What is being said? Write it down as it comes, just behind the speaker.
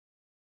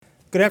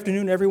Good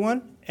afternoon,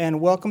 everyone, and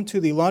welcome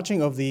to the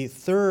launching of the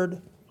third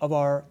of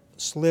our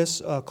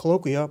SLIS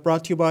colloquia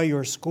brought to you by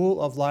your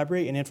School of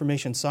Library and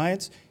Information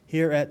Science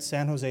here at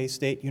San Jose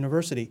State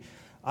University.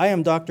 I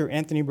am Dr.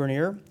 Anthony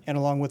Bernier, and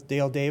along with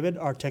Dale David,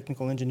 our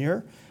technical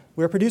engineer,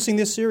 we are producing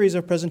this series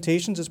of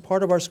presentations as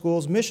part of our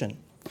school's mission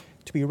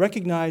to be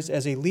recognized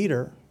as a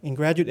leader in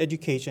graduate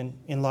education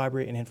in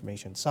library and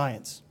information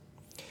science.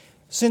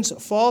 Since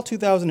fall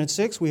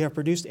 2006, we have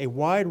produced a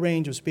wide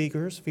range of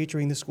speakers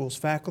featuring the school's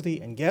faculty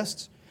and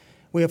guests.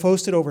 We have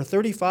hosted over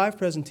 35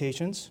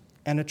 presentations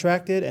and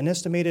attracted an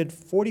estimated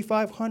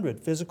 4,500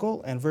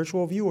 physical and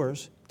virtual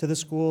viewers to the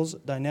school's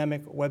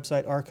dynamic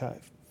website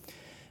archive.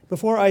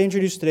 Before I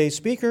introduce today's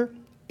speaker,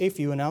 a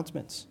few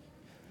announcements.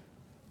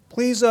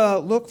 Please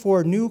look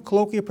for new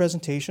colloquia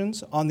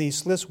presentations on the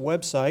SLIS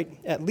website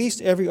at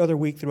least every other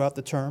week throughout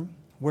the term,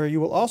 where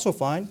you will also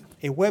find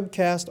a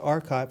webcast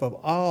archive of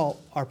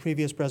all our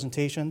previous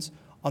presentations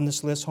on the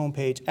SLIS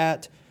homepage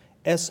at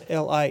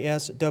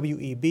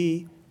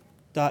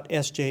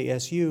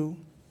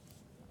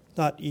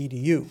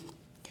slisweb.sjsu.edu.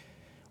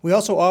 We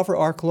also offer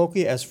our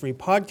colloquia as free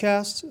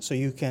podcasts, so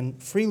you can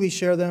freely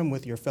share them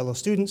with your fellow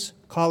students,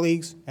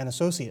 colleagues, and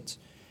associates.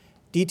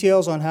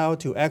 Details on how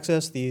to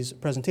access these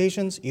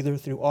presentations, either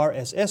through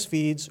RSS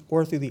feeds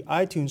or through the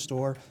iTunes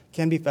Store,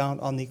 can be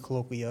found on the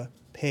colloquia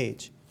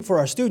page. For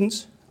our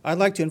students, I'd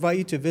like to invite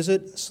you to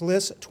visit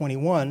SLIS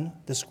 21,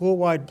 the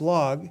school-wide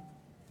blog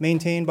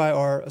maintained by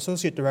our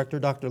Associate Director,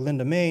 Dr.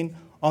 Linda Main,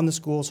 on the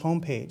school's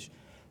homepage.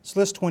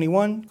 SLIS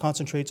 21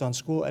 concentrates on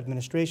school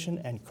administration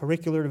and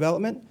curricular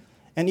development,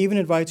 and even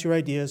invites your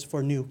ideas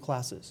for new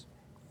classes.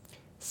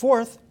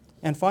 Fourth,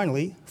 and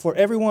finally, for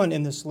everyone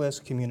in the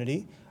SLIS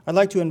community, I'd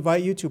like to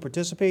invite you to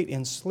participate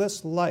in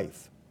SLIS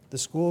Life, the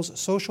school's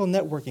social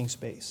networking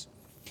space.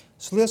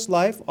 SLIS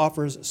Life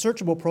offers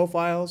searchable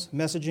profiles,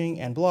 messaging,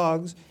 and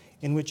blogs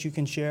in which you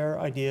can share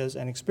ideas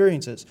and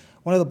experiences.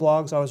 One of the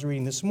blogs I was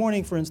reading this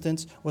morning, for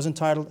instance, was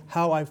entitled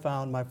How I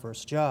Found My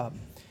First Job.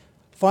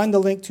 Find the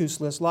link to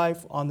SLIS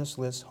Life on the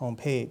SLIS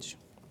homepage.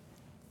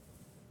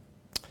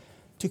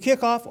 To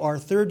kick off our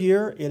third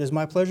year, it is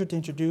my pleasure to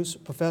introduce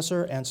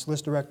Professor and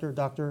SLIS Director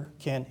Dr.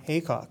 Ken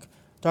Haycock.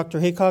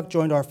 Dr. Haycock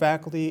joined our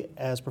faculty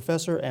as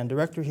professor and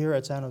director here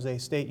at San Jose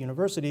State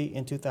University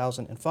in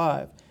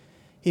 2005.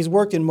 He's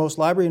worked in most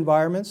library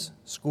environments,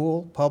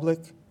 school, public,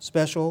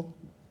 special.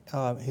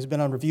 He's been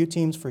on review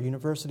teams for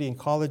university and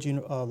college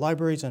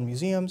libraries and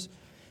museums.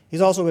 He's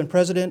also been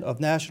president of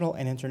national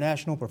and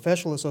international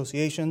professional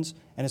associations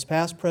and is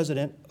past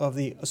president of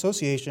the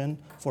Association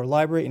for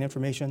Library and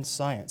Information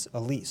Science,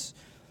 ALIS.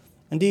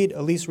 Indeed,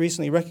 ALIS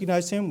recently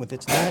recognized him with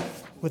its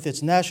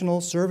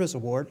National Service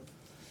Award.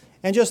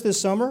 And just this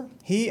summer,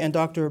 he and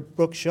Dr.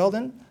 Brooke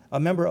Sheldon, a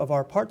member of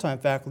our part-time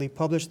faculty,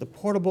 published the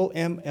Portable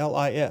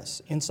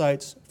MLIS,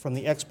 Insights from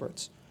the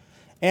Experts.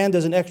 And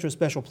as an extra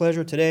special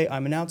pleasure, today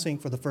I'm announcing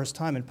for the first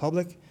time in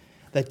public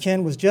that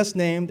Ken was just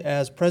named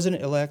as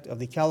president-elect of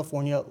the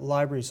California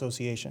Library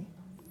Association.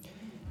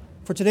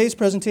 For today's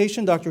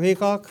presentation, Dr.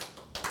 Haycock,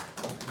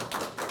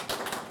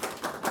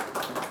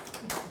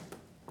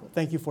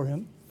 thank you for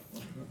him.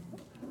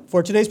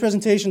 For today's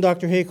presentation,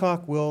 Dr.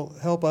 Haycock will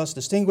help us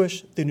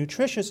distinguish the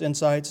nutritious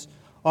insights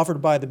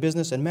offered by the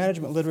business and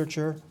management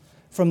literature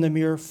from the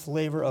mere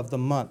flavor of the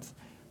month.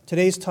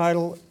 Today's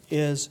title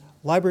is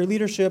Library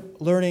Leadership,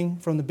 Learning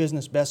from the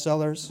Business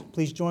Bestsellers.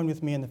 Please join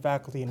with me and the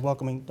faculty in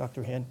welcoming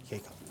Dr.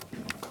 Haycock.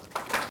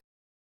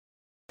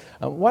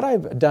 What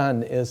I've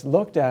done is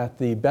looked at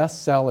the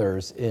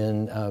bestsellers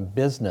in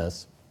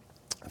business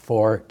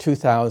for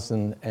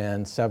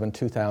 2007,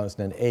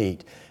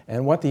 2008,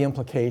 and what the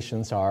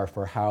implications are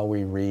for how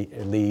we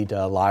lead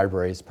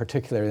libraries,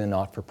 particularly in the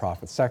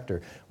not-for-profit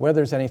sector, whether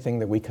there's anything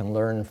that we can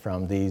learn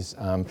from these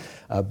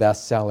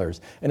bestsellers.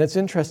 And it's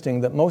interesting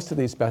that most of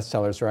these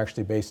bestsellers are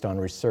actually based on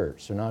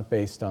research. They're not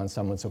based on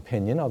someone's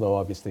opinion, although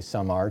obviously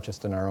some are,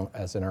 just in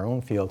our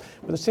own field.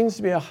 But there seems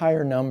to be a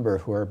higher number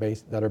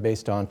that are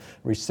based on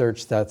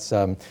research that's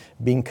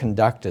being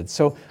conducted.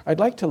 So I'd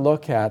like to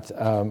look at,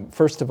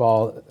 first of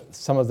all,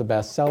 some of the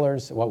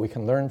bestsellers, what we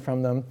can learn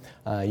from them.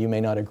 You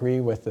may not agree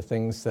with the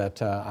things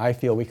that I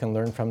feel we can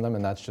learn from them,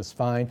 and that's just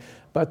fine.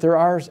 But there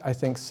are, I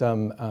think,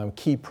 some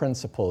key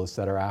principles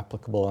that are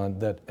applicable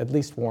and that at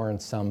least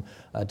warrant some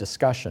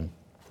discussion.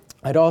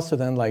 I'd also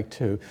then like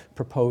to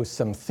propose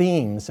some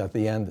themes at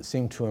the end that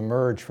seem to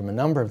emerge from a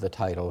number of the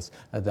titles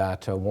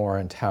that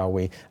warrant how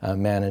we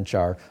manage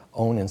our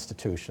own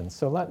institutions.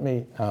 So let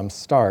me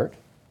start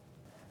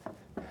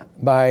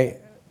by,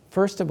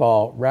 first of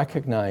all,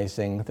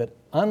 recognizing that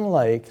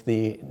unlike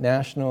the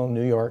National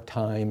New York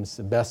Times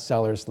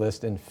bestsellers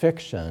list in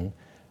fiction,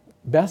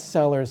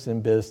 bestsellers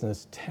in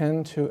business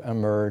tend to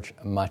emerge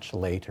much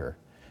later.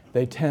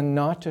 They tend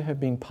not to have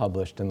been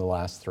published in the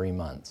last 3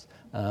 months.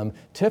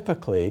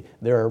 Typically,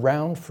 they're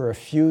around for a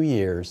few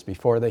years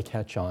before they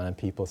catch on and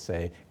people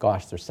say,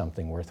 gosh, there's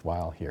something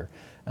worthwhile here.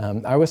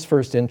 I was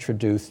first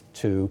introduced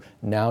to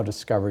Now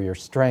Discover Your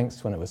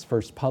Strengths when it was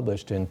first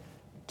published in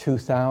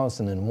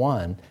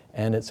 2001,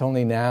 and it's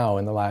only now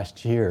in the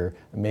last year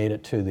made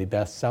it to the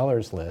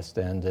bestsellers list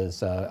and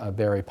is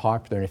very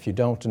popular. And if you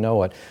don't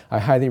know it, I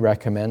highly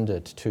recommend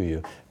it to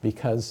you,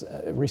 because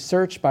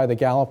research by the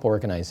Gallup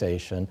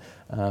organization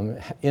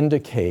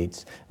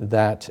indicates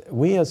that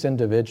we as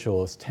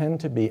individuals tend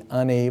to be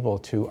unable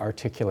to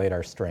articulate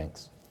our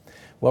strengths.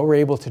 What we're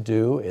able to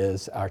do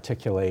is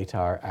articulate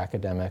our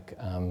academic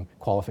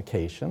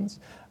qualifications.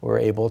 We're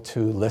able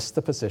to list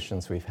the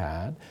positions we've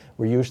had.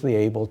 We're usually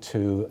able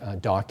to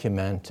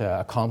document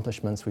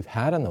accomplishments we've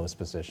had in those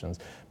positions,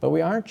 but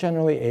we aren't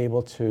generally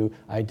able to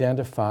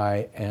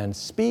identify and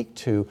speak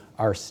to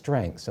our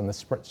strengths and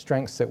the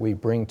strengths that we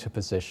bring to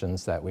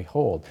positions that we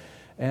hold.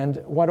 And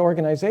what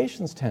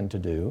organizations tend to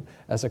do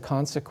as a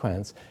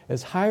consequence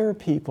is hire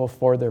people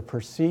for their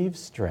perceived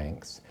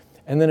strengths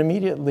and then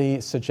immediately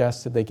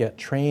suggest that they get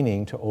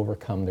training to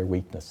overcome their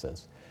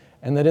weaknesses.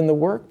 And that in the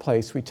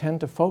workplace, we tend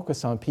to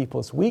focus on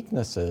people's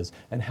weaknesses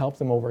and help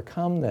them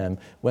overcome them,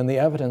 when the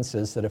evidence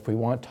is that if we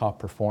want top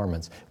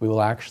performance, we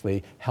will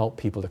actually help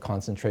people to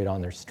concentrate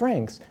on their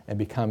strengths and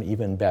become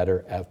even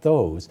better at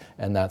those.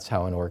 And that's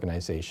how an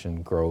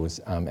organization grows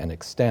and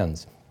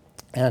extends.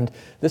 And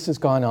this has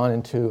gone on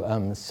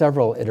into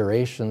several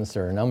iterations.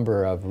 There are a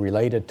number of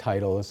related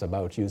titles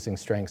about using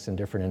strengths in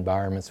different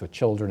environments with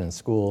children in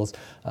schools,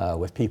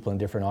 with people in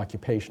different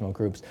occupational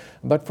groups.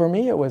 But for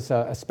me, it was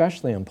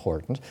especially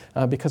important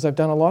because I've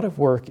done a lot of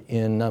work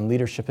in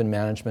leadership and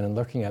management and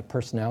looking at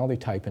personality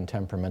type and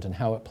temperament and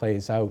how it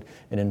plays out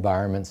in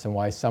environments and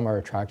why some are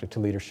attracted to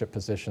leadership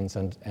positions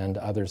and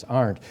others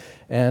aren't.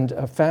 And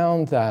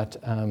found that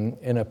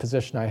in a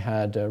position I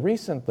had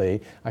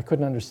recently, I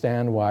couldn't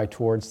understand why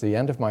towards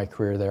the end of my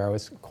career there I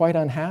was quite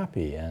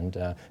unhappy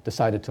and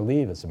decided to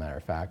leave, as a matter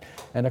of fact.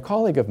 And a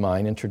colleague of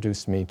mine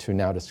introduced me to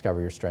Now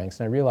Discover Your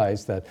Strengths, and I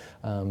realized that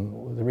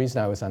the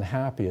reason I was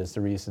unhappy is the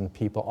reason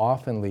people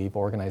often leave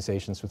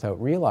organizations without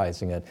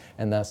realizing it,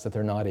 and that's that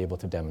they're not able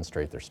to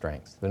demonstrate their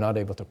strengths. They're not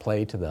able to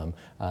play to them.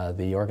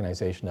 The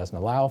organization doesn't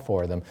allow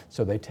for them,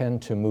 so they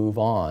tend to move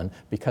on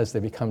because they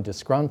become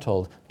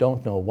disgruntled,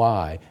 don't know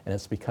why, and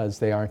it's because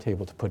they aren't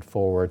able to put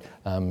forward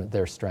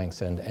their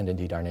strengths and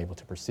indeed aren't able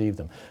to perceive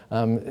them.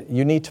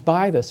 You need to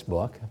buy this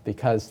book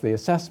because the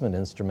assessment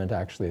instrument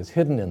actually is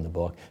hidden in the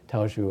book,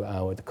 tells you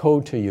the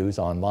code to use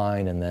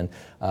online, and then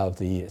of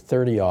the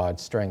 30-odd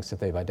strengths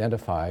that they've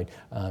identified,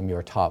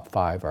 your top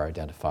 5 are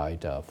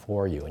identified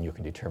for you, and you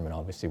can determine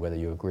obviously whether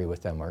you agree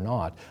with them or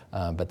not,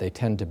 but they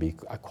tend to be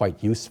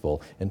quite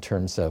useful in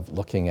terms of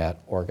looking at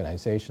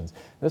organizations.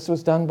 This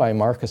was done by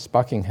Marcus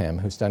Buckingham,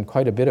 who's done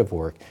quite a bit of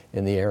work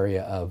in the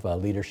area of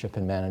leadership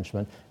and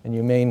management, and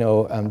you may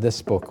know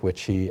this book,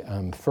 which he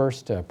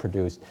first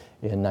produced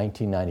in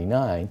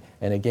 1999,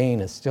 and again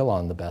is still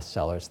on the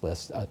bestsellers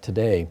list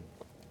today.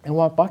 And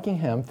what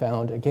Buckingham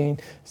found, again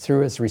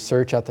through his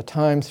research at the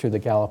time, through the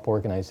Gallup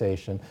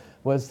organization,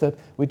 was that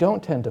we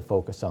don't tend to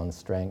focus on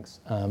strengths.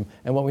 And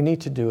what we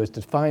need to do is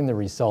define the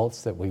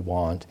results that we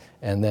want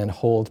and then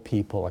hold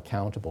people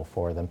accountable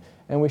for them.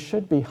 And we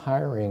should be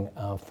hiring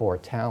for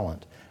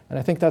talent. And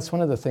I think that's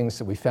one of the things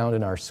that we found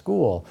in our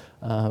school,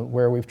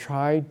 where we've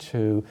tried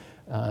to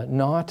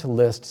not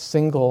list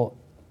single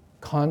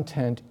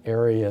content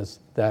areas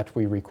that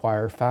we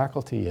require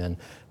faculty in,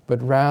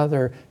 but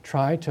rather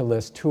try to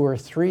list 2 or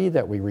 3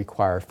 that we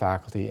require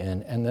faculty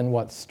in, and then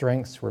what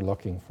strengths we're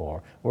looking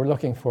for. We're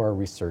looking for a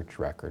research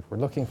record. We're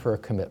looking for a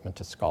commitment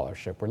to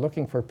scholarship. We're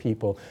looking for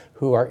people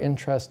who are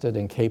interested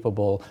and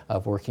capable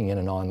of working in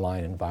an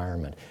online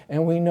environment.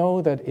 And we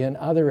know that in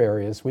other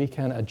areas we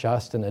can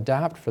adjust and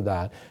adapt for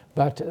that,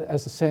 but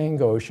as the saying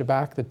goes, you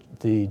back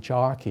the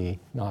jockey,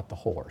 not the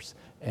horse.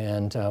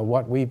 And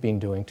what we've been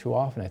doing too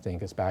often, I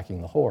think, is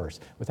backing the horse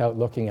without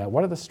looking at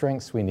what are the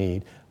strengths we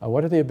need,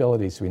 what are the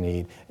abilities we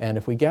need, and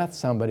if we get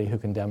somebody who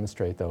can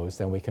demonstrate those,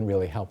 then we can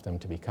really help them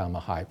to become a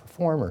high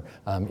performer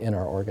in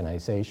our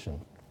organization.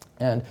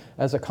 And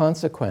as a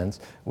consequence,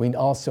 we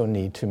also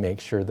need to make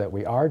sure that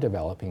we are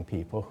developing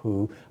people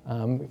who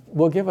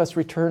will give us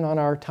return on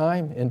our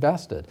time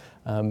invested.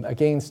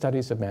 Again,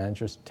 studies of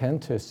managers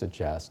tend to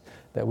suggest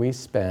that we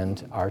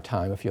spend our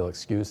time, if you'll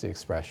excuse the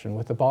expression,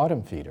 with the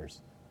bottom feeders.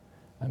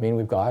 I mean,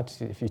 we've got,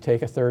 if you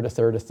take a third,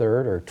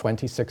 or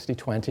 20, 60,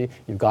 20,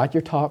 you've got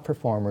your top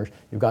performers,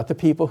 you've got the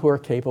people who are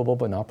capable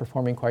but not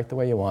performing quite the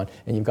way you want,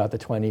 and you've got the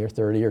 20 or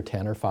 30 or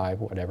 10 or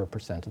 5, whatever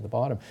percent at the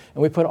bottom.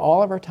 And we put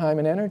all of our time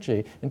and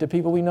energy into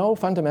people we know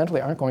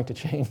fundamentally aren't going to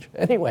change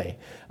anyway.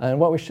 And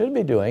what we should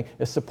be doing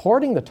is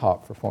supporting the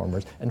top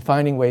performers and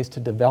finding ways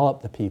to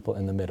develop the people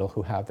in the middle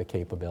who have the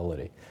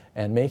capability,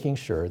 and making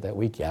sure that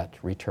we get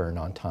return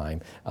on time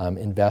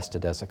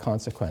invested as a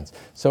consequence.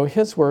 So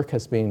his work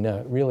has been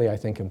really, I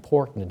think,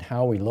 important in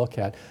how we look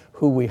at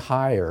who we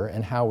hire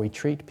and how we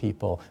treat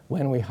people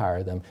when we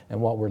hire them and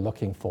what we're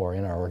looking for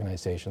in our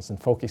organizations,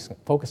 and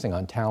focusing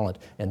on talent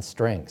and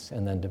strengths,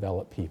 and then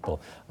develop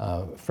people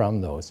from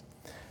those.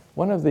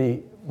 One of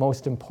the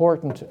most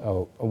important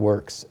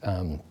works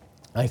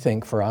I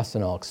think for us,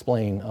 and I'll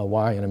explain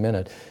why in a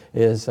minute,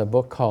 is a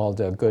book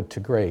called Good to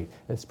Great.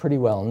 It's pretty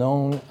well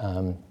known.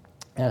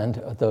 And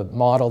the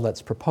model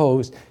that's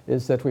proposed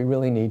is that we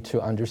really need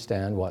to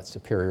understand what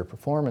superior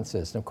performance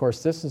is. And of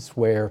course, this is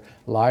where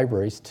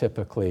libraries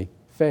typically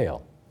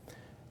fail.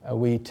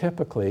 We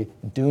typically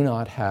do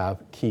not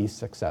have key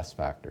success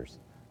factors.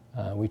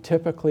 We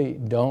typically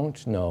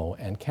don't know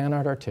and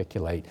cannot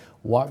articulate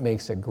what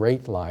makes a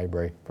great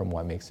library from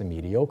what makes a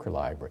mediocre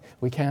library.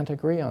 We can't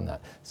agree on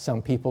that. Some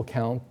people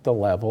count the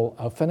level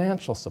of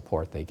financial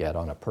support they get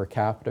on a per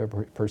capita,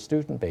 per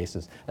student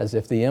basis, as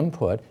if the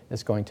input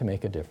is going to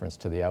make a difference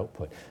to the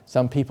output.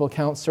 Some people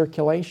count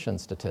circulation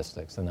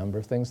statistics, the number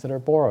of things that are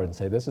borrowed, and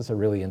say this is a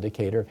really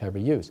indicator of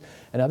heavy use.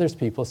 And others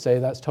people say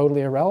that's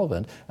totally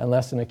irrelevant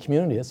unless in a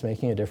community it's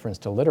making a difference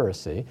to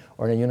literacy,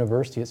 or in a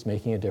university it's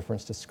making a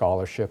difference to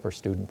scholarship or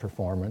student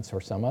performance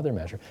or some other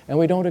measure. And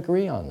we don't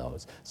agree on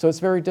those. So it's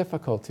very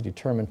difficult to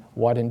determine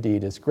what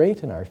indeed is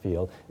great in our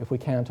field if we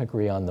can't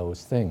agree on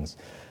those things.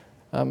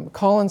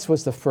 Collins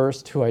was the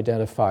first to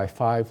identify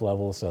 5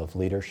 levels of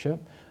leadership.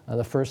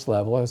 The first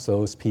level is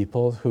those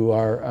people who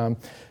are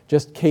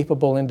just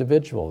capable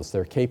individuals.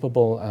 They're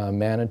capable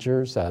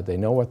managers. They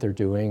know what they're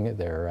doing.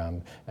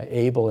 They're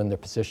able in the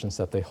positions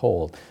that they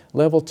hold.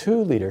 Level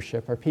 2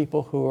 leadership are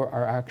people who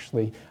are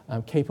actually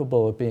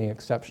capable of being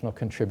exceptional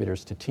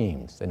contributors to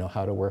teams. They know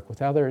how to work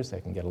with others.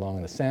 They can get along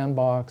in the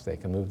sandbox. They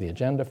can move the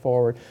agenda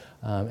forward,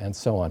 and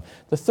so on.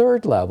 The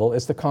third level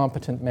is the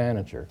competent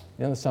manager.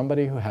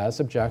 Somebody who has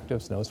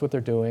objectives, knows what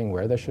they're doing,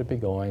 where they should be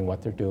going,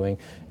 what they're doing,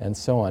 and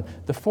so on.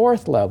 The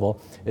fourth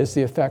level is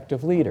the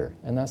effective leader,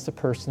 and that's the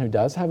person who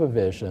does have a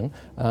vision,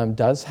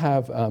 does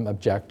have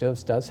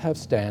objectives, does have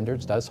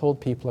standards, does hold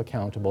people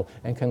accountable,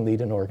 and can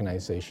lead an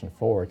organization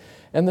forward.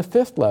 And the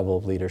fifth level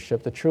of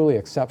leadership, the truly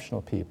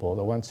exceptional people,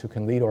 the ones who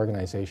can lead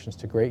organizations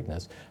to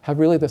greatness, have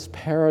really this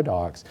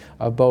paradox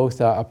of both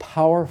a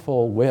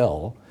powerful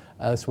will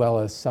as well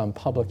as some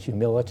public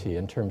humility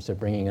in terms of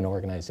bringing an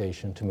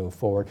organization to move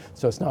forward.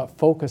 So it's not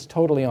focused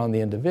totally on the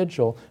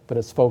individual, but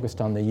it's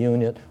focused on the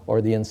unit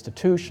or the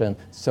institution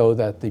so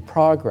that the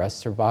progress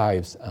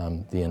survives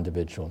the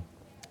individual.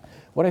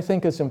 What I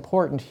think is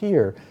important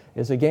here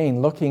is,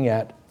 again, looking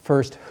at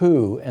first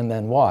who and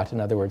then what, in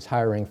other words,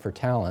 hiring for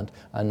talent,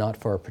 not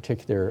for a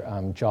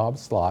particular job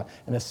slot,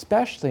 and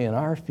especially in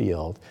our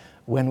field,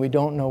 when we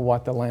don't know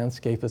what the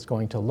landscape is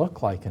going to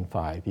look like in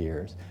 5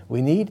 years.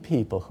 We need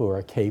people who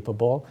are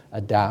capable,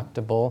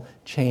 adaptable,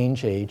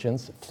 change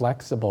agents,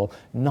 flexible,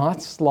 not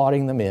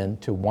slotting them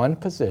into one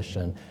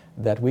position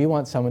that we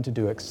want someone to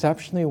do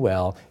exceptionally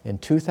well in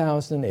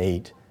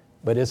 2008,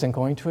 but isn't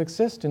going to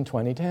exist in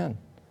 2010.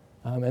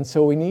 And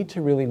so we need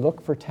to really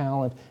look for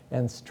talent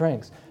and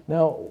strengths.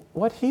 Now,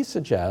 what he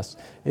suggests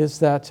is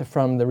that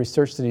from the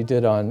research that he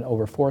did on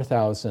over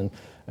 4,000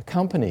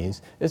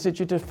 companies, is that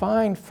you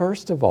define,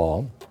 first of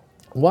all,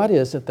 what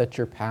is it that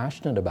you're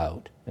passionate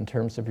about in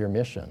terms of your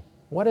mission?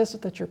 What is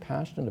it that you're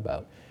passionate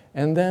about?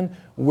 And then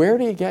where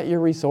do you get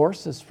your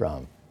resources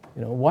from?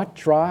 What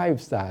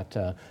drives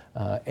that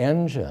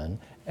engine?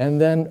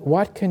 And then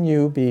what can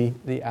you be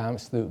the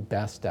absolute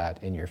best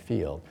at in your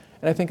field?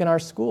 And I think in our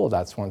school,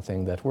 that's one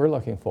thing that we're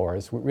looking for,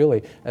 is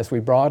really, as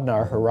we broaden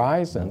our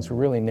horizons, we're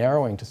really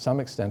narrowing to some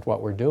extent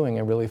what we're doing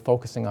and really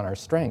focusing on our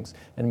strengths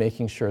and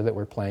making sure that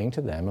we're playing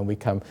to them and we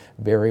become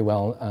very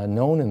well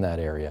known in that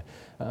area.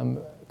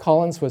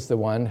 Collins was the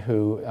one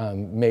who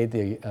made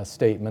the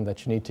statement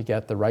that you need to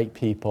get the right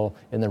people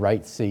in the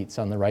right seats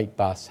on the right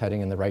bus heading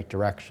in the right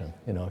direction,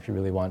 if you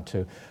really want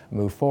to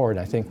move forward.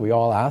 I think we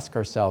all ask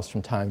ourselves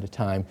from time to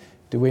time,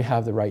 do we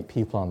have the right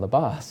people on the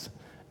bus?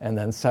 And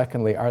then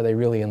secondly, are they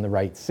really in the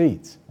right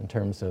seats in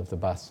terms of the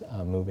bus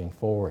moving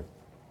forward?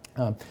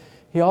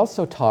 He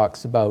also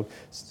talks about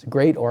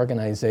great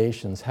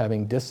organizations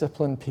having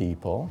disciplined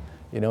people,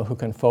 who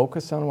can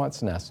focus on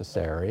what's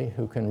necessary,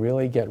 who can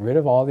really get rid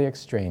of all the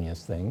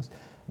extraneous things,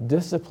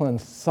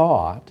 disciplined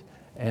thought,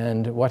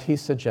 and what he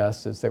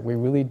suggests is that we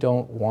really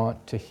don't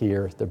want to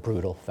hear the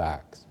brutal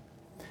facts.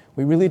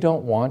 We really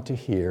don't want to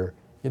hear,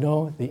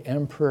 the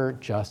emperor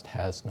just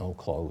has no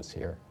clothes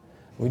here.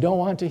 We don't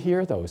want to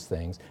hear those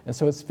things, and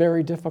so it's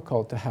very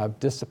difficult to have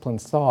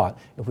disciplined thought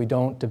if we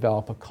don't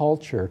develop a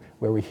culture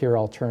where we hear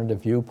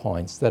alternative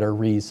viewpoints that are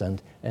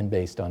reasoned and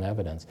based on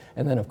evidence.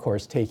 And then, of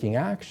course, taking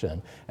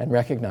action and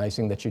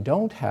recognizing that you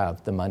don't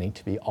have the money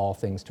to be all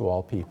things to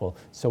all people,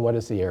 so what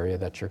is the area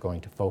that you're going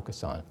to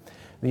focus on?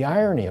 The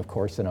irony, of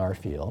course, in our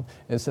field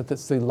is that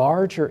it's the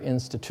larger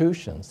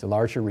institutions, the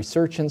larger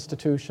research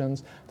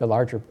institutions, the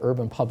larger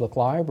urban public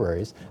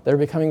libraries that are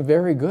becoming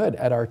very good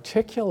at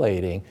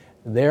articulating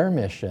their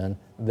mission,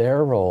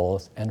 their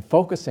roles, and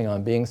focusing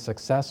on being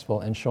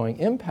successful and showing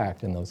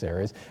impact in those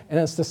areas. And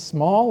it's the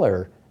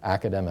smaller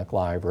academic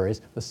libraries,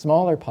 the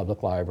smaller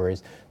public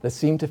libraries, that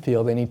seem to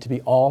feel they need to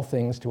be all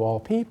things to all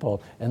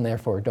people and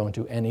therefore don't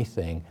do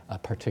anything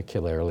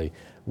particularly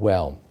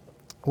well.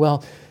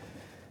 Well,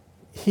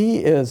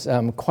 he is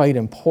quite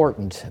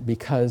important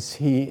because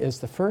he is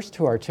the first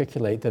to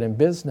articulate that in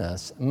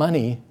business,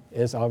 money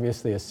is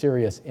obviously a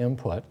serious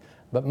input,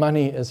 but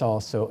money is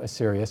also a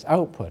serious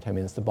output.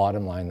 It's the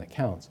bottom line that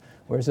counts.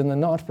 Whereas in the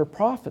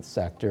not-for-profit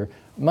sector,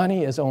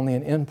 money is only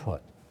an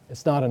input.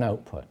 It's not an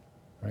output.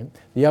 right?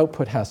 The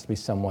output has to be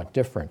somewhat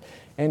different.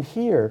 And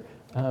here,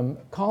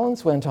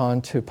 Collins went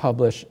on to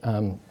publish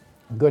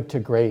Good to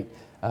Great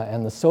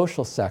and the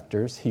Social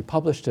Sectors. He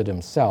published it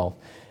himself.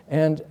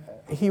 And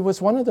he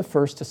was one of the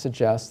first to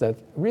suggest that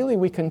really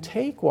we can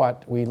take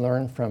what we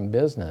learn from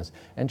business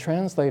and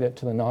translate it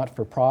to the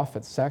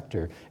not-for-profit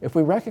sector if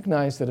we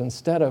recognize that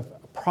instead of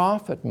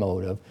profit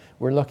motive,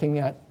 we're looking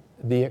at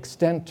the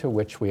extent to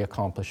which we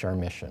accomplish our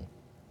mission.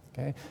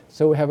 Okay?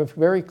 So we have a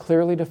very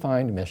clearly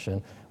defined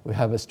mission. We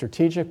have a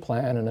strategic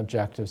plan and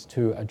objectives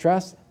to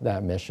address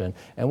that mission,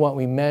 and what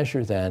we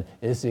measure then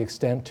is the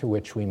extent to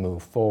which we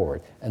move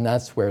forward. And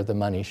that's where the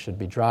money should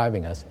be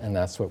driving us, and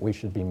that's what we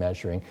should be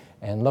measuring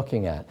and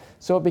looking at.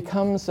 So it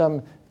becomes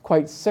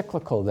quite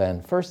cyclical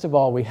then. First of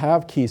all, we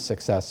have key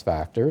success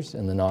factors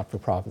in the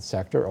not-for-profit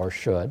sector, or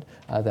should,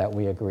 that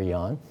we agree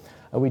on.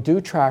 We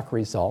do track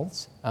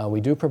results,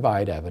 we do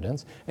provide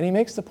evidence, and he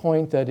makes the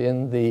point that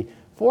in the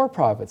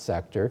for-profit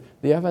sector,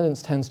 the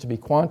evidence tends to be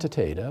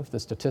quantitative, the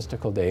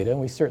statistical data,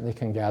 and we certainly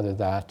can gather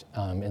that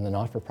in the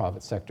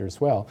not-for-profit sector as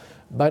well.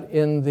 But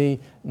in the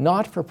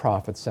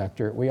not-for-profit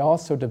sector, we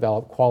also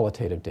develop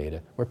qualitative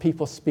data, where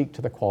people speak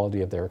to the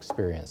quality of their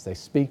experience. They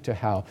speak to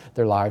how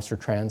their lives are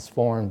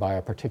transformed by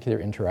a particular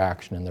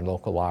interaction in their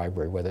local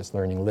library, whether it's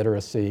learning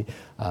literacy,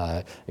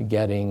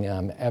 getting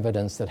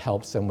evidence that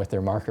helps them with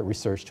their market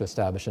research to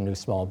establish a new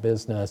small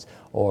business,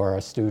 or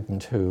a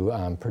student who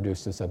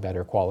produces a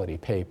better quality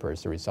paper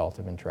as a result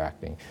of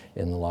interacting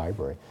in the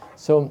library.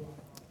 So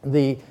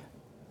the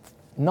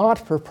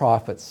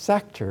not-for-profit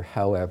sector,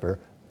 however,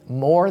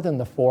 more than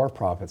the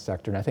for-profit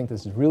sector, and I think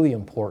this is really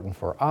important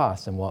for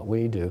us and what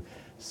we do,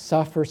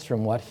 suffers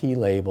from what he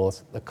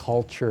labels the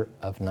culture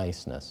of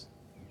niceness.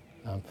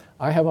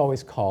 I have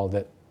always called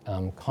it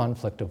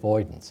conflict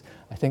avoidance.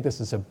 I think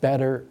this is a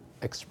better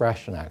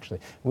expression, actually.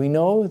 We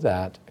know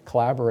that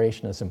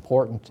collaboration is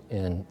important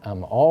in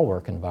all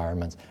work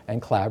environments, and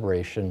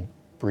collaboration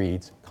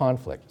breeds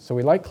conflict. So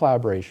we like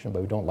collaboration,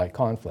 but we don't like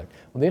conflict.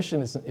 Well, the issue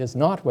is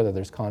not whether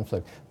there's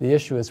conflict. The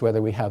issue is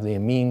whether we have the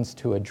means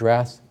to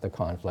address the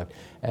conflict.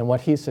 And what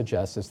he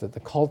suggests is that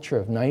the culture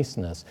of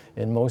niceness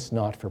in most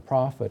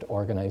not-for-profit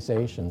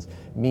organizations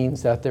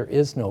means that there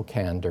is no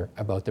candor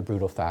about the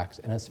brutal facts,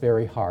 and it's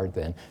very hard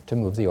then to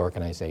move the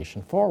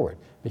organization forward,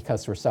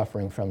 because we're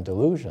suffering from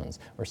delusions,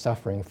 we're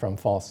suffering from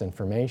false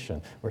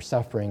information, we're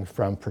suffering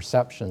from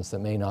perceptions that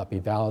may not be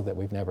valid, that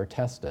we've never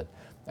tested.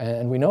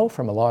 And we know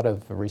from a lot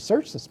of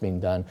research that's been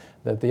done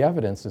that the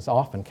evidence is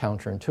often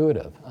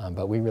counterintuitive,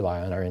 but we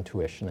rely on our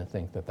intuition and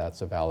think that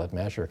that's a valid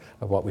measure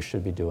of what we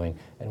should be doing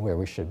and where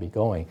we should be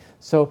going.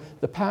 So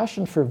the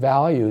passion for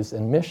values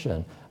and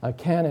mission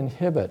can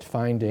inhibit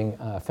finding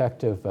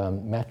effective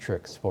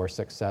metrics for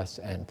success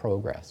and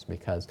progress,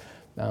 because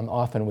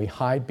often we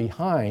hide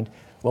behind,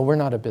 well, we're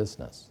not a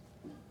business,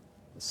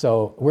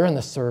 so we're in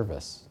the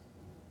service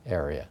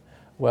area.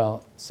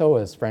 Well, so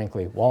is,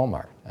 frankly,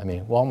 Walmart. I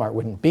mean, Walmart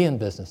wouldn't be in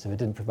business if it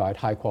didn't provide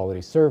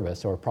high-quality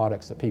service or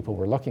products that people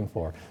were looking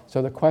for.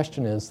 So the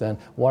question is then,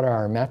 what are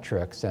our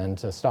metrics? And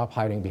to stop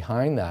hiding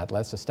behind that,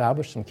 let's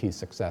establish some key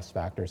success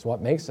factors.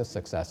 What makes us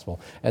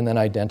successful? And then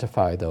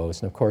identify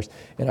those. And of course,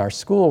 in our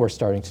school, we're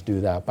starting to do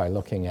that by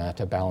looking at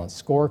a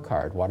balanced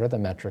scorecard. What are the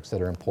metrics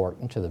that are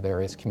important to the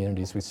various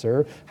communities we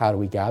serve? How do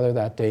we gather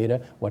that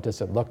data? What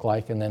does it look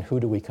like? And then who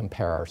do we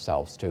compare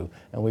ourselves to?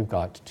 And we've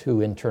got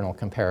 2 internal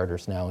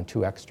comparators now and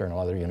 2 external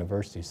other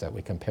universities that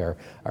we compare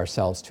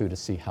ourselves to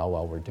see how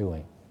well we're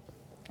doing.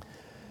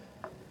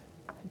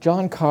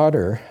 John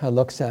Cotter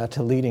looks at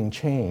leading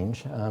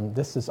change.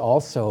 This is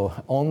also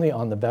only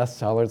on the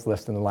bestsellers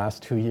list in the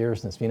last 2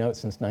 years, and it's been out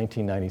since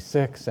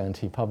 1996, and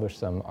he published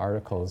some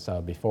articles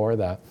before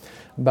that.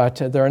 But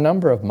there are a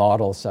number of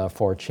models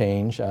for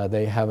change.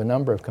 They have a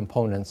number of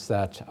components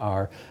that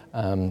are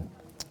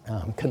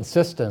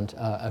consistent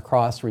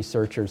across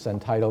researchers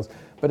and titles.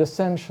 But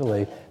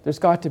essentially, there's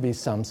got to be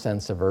some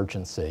sense of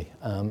urgency.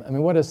 I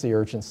mean, what is the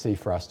urgency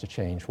for us to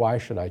change? Why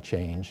should I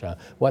change?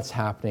 What's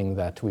happening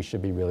that we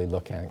should be really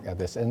looking at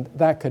this? And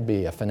that could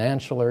be a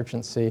financial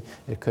urgency.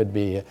 It could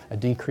be a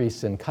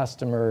decrease in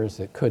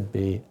customers. It could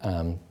be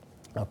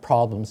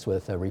problems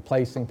with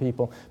replacing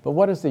people. But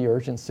what is the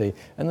urgency?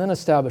 And then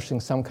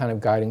establishing some kind of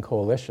guiding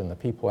coalition that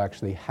people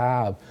actually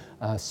have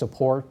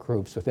support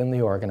groups within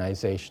the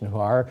organization who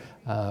are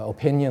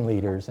opinion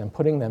leaders, and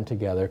putting them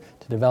together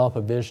to develop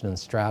a vision and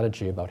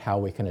strategy about how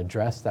we can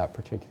address that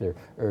particular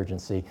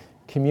urgency,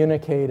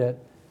 communicate it,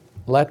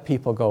 let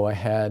people go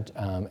ahead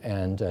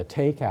and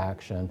take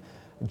action,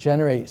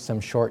 generate some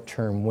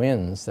short-term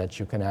wins that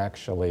you can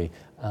actually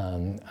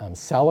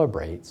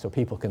celebrate so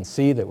people can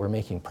see that we're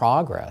making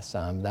progress.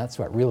 That's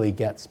what really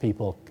gets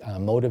people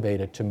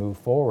motivated to move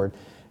forward.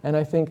 And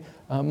I think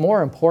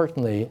more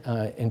importantly,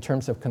 in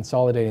terms of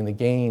consolidating the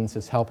gains,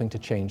 is helping to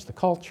change the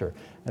culture.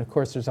 And of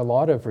course, there's a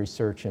lot of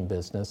research in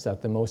business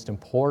that the most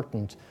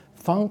important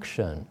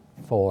function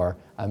for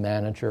a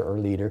manager or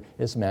leader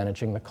is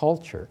managing the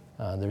culture.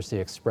 There's the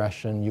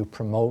expression, you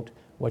promote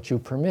what you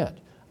permit.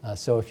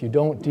 So if you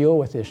don't deal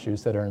with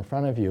issues that are in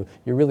front of you,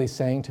 you're really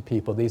saying to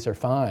people, these are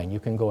fine. You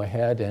can go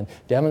ahead and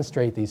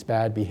demonstrate these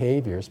bad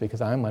behaviors because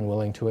I'm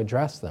unwilling to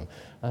address them.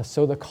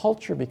 So the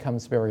culture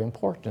becomes very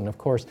important. And of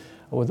course,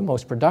 the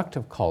most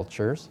productive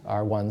cultures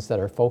are ones that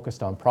are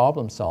focused on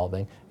problem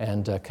solving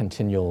and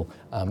continual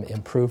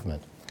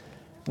improvement.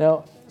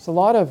 Now, there's a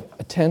lot of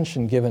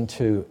attention given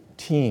to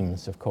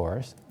teams, of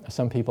course.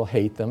 Some people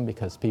hate them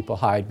because people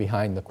hide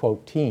behind the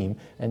quote team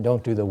and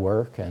don't do the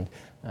work. And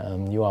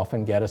you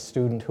often get a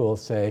student who will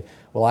say,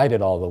 well, I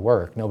did all the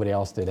work, nobody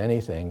else did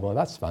anything. Well,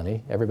 that's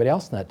funny. Everybody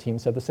else in that team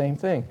said the same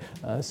thing.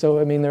 So,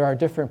 I mean, there are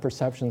different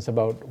perceptions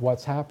about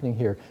what's happening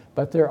here,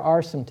 but there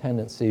are some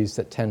tendencies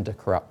that tend to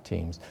corrupt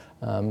teams.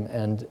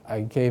 And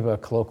I gave a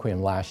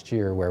colloquium last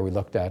year where we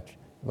looked at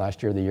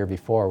the year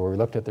before, where we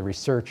looked at the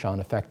research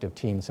on effective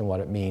teams and what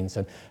it means,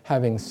 and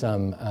having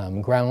some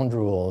ground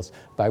rules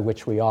by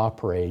which we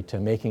operate,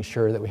 and making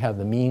sure that we have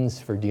the means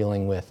for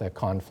dealing with a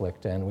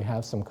conflict and we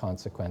have some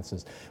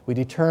consequences. We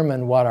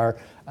determine what our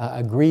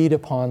agreed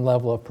upon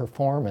level of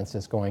performance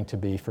is going to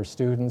be for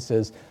students.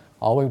 Is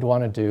all we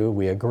want to do,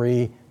 we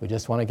agree, we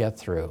just want to get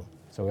through.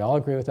 So we all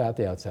agree with that at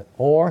the outset.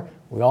 Or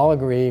we all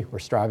agree we're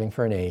striving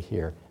for an A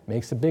here.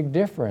 Makes a big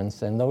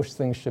difference, and those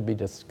things should be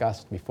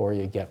discussed before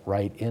you get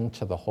right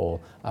into the whole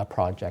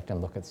project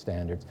and look at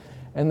standards.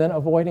 And then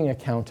avoiding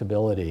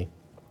accountability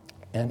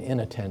and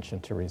inattention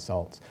to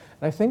results.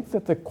 And I think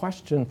that the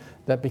question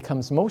that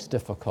becomes most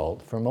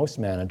difficult for most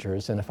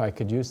managers, and if I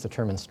could use the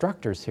term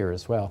instructors here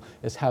as well,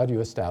 is how do you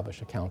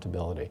establish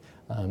accountability?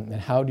 And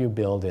how do you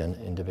build in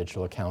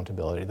individual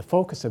accountability? The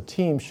focus of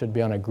teams should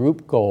be on a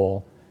group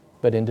goal,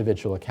 but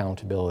individual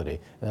accountability.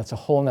 And that's a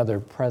whole other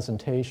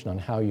presentation on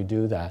how you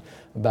do that.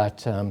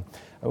 But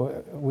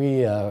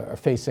we are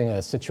facing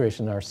a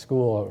situation in our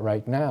school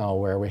right now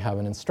where we have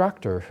an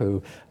instructor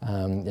who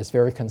is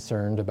very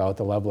concerned about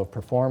the level of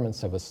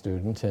performance of a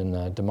student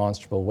in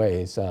demonstrable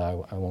ways. I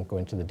won't go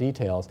into the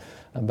details,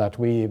 but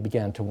we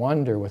began to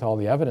wonder, with all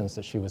the evidence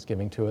that she was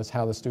giving to us,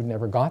 how the student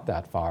ever got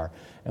that far.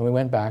 And we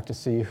went back to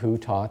see who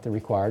taught the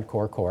required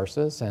core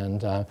courses,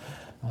 and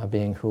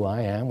being who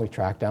I am, we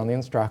tracked down the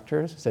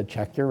instructors, said,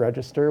 check your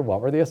register,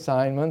 what were the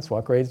assignments,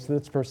 what grades did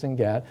this person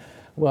get?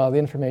 Well, the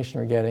information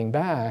we're getting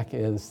back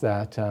is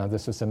that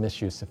this was a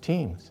misuse of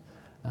teams,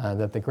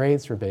 that the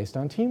grades were based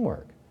on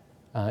teamwork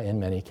in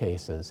many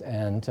cases,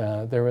 and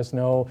there was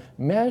no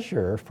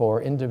measure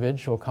for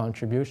individual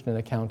contribution and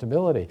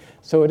accountability.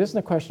 So it isn't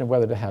a question of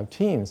whether to have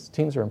teams.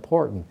 Teams are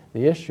important.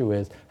 The issue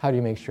is, how do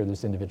you make sure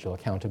there's individual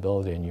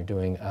accountability and you're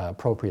doing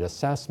appropriate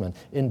assessment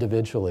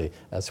individually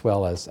as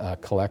well as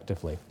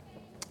collectively.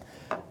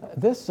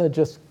 This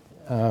just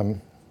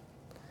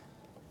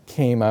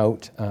came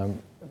out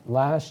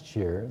last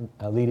year,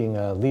 leading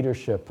a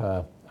leadership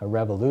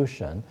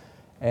revolution,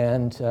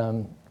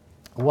 and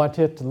what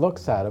it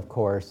looks at, of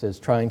course, is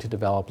trying to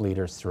develop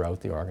leaders throughout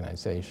the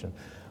organization.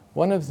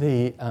 One of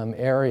the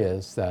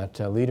areas that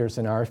leaders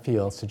in our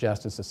field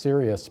suggest is a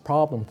serious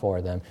problem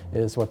for them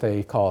is what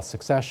they call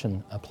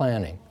succession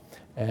planning.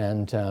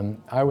 And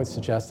I would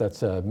suggest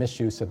that's a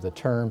misuse of the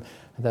term,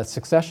 that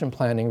succession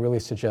planning really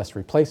suggests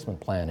replacement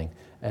planning.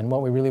 And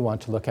what we really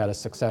want to look at is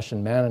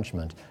succession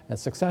management. And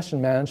succession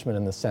management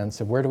in the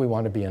sense of where do we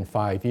want to be in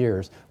 5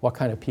 years? What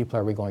kind of people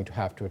are we going to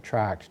have to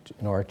attract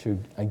in order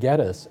to get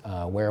us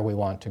where we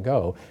want to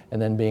go?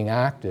 And then being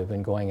active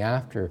and going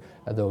after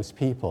those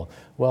people.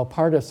 Well,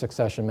 part of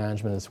succession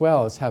management as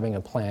well is having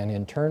a plan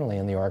internally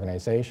in the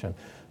organization.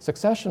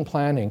 Succession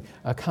planning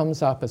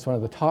comes up as one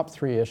of the top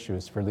 3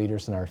 issues for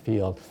leaders in our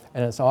field,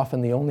 and it's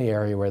often the only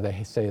area where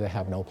they say they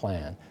have no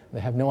plan. They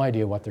have no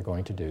idea what they're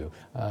going to do.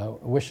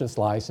 Wishes,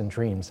 lies, and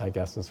dreams, I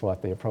guess, is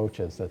what the approach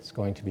is that's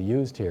going to be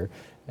used here.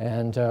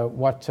 And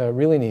what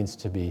really needs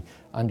to be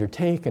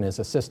undertaken is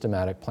a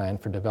systematic plan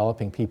for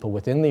developing people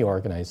within the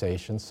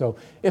organization. So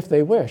if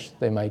they wish,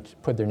 they might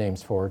put their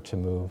names forward to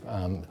move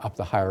up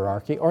the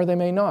hierarchy, or they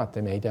may not. They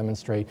may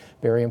demonstrate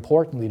very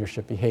important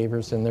leadership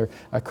behaviors in their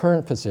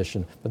current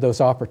position, but those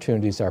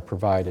opportunities are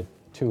provided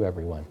to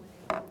everyone.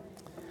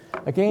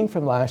 Again,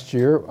 from last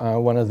year,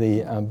 one of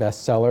the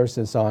bestsellers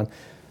is on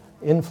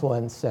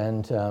influence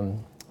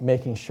and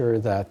making sure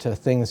that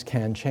things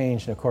can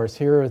change. And of course,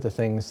 here are the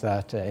things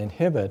that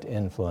inhibit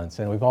influence.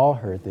 And we've all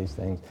heard these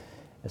things.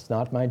 It's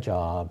not my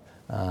job.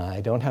 I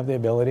don't have the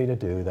ability to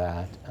do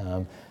that.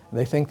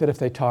 They think that if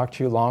they talk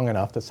to you long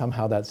enough that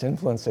somehow that's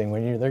influencing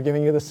when they're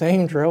giving you the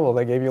same drill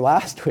they gave you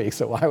last week.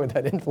 So why would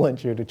that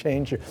influence you to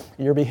change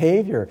your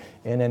behavior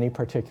in any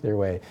particular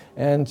way?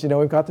 And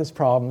we've got this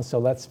problem, so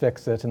let's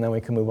fix it, and then we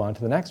can move on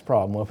to the next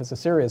problem. Well, if it's a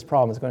serious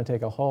problem, it's going to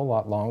take a whole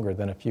lot longer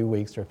than a few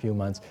weeks or a few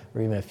months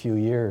or even a few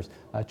years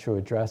to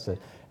address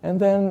it. And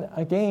then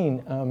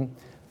again,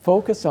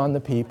 focus on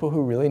the people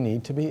who really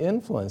need to be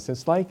influenced.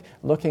 It's like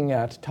looking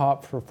at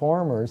top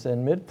performers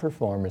and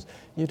mid-performers.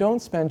 You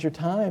don't spend your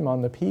time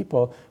on the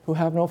people who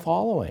have no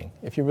following.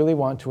 If you really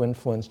want to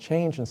influence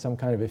change in some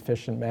kind of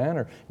efficient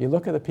manner, you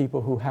look at the people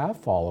who have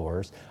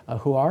followers,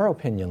 who are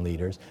opinion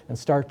leaders, and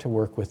start to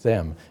work with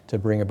them to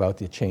bring about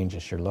the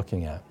changes you're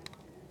looking at.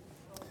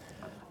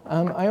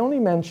 I only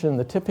mentioned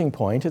The Tipping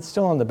Point. It's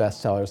still on the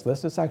bestsellers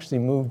list. It's actually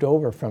moved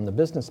over from the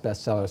business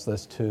bestsellers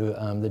list to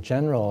the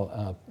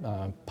general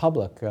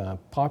public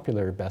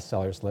popular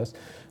bestsellers list.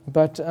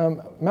 But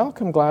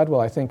Malcolm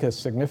Gladwell, I think, is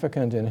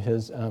significant in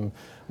his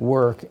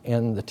work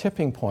in The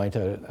Tipping Point,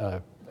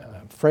 a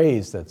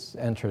phrase that's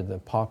entered the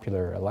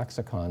popular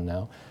lexicon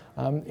now,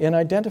 in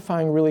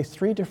identifying really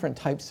three different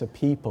types of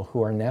people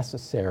who are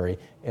necessary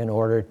in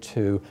order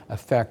to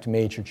affect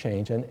major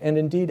change and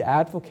indeed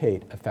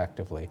advocate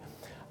effectively.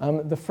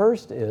 The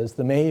first is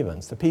the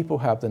mavens, the people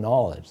who have the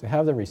knowledge, they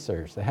have the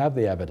research, they have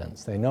the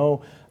evidence, they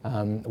know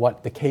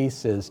what the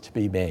case is to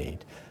be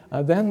made.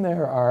 Then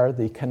there are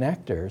the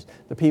connectors,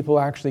 the people who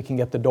actually can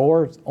get the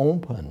doors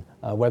open,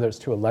 whether it's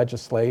to a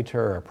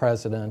legislator or a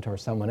president or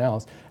someone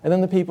else, and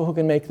then the people who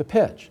can make the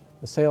pitch,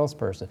 the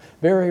salesperson.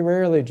 Very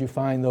rarely do you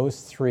find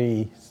those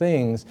three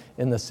things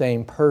in the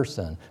same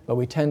person, but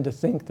we tend to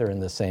think they're in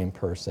the same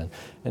person.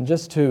 And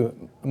just to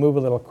move a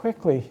little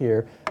quickly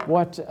here,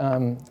 what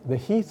the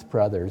Heath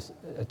brothers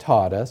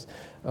taught us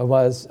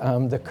was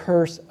the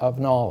curse of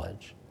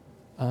knowledge.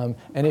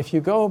 And if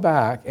you go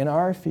back in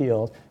our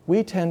field,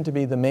 we tend to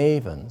be the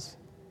mavens.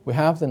 We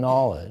have the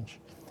knowledge,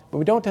 but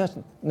we don't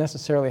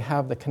necessarily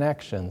have the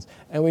connections,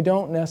 and we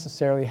don't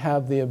necessarily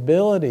have the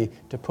ability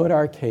to put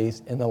our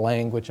case in the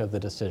language of the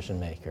decision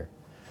maker.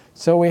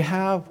 So we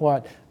have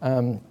what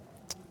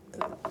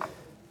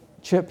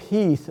Chip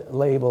Heath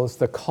labels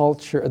the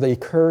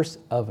curse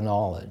of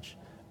knowledge.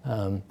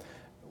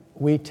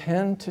 We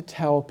tend to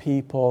tell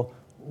people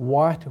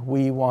what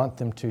we want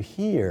them to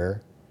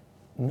hear,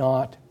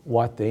 not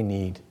what they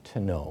need to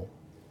know.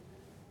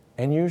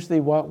 And usually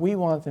what we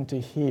want them to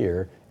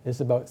hear is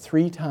about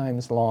 3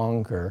 times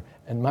longer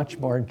and much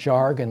more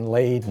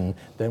jargon-laden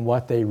than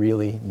what they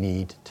really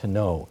need to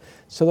know.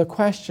 So the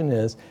question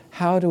is,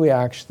 how do we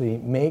actually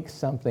make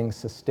something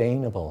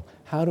sustainable?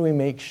 How do we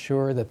make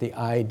sure that the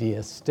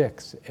idea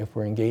sticks if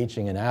we're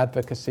engaging in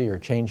advocacy or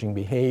changing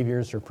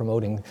behaviors or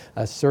promoting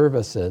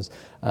services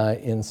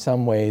in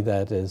some way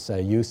that is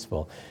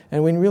useful?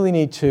 And we really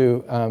need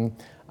to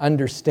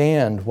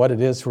understand what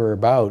it is we're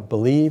about,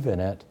 believe in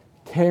it,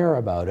 care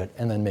about it,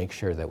 and then make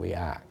sure that we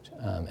act.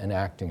 And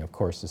acting, of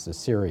course, is a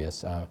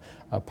serious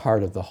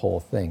part of the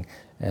whole thing.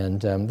 And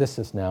this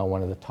is now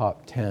one of the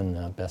top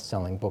 10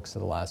 best-selling books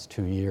of the last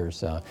 2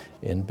 years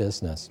in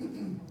business.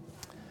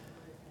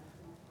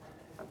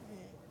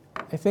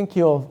 I think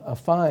you'll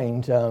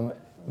find,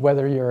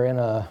 whether you're in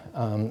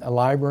a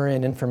library,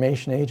 an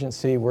information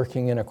agency,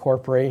 working in a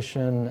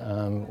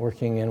corporation,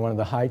 working in one of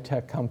the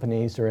high-tech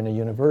companies, or in a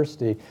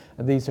university,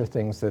 these are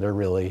things that are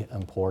really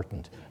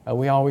important.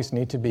 We always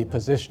need to be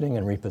positioning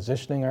and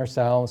repositioning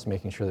ourselves,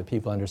 making sure that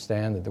people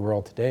understand that the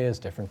world today is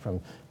different from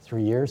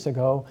 3 years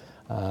ago.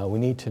 We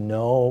need to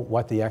know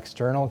what the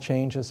external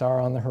changes are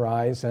on the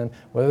horizon,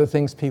 what are the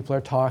things people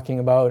are talking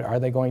about, are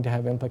they going to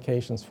have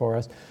implications for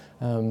us?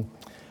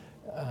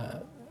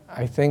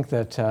 I think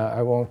that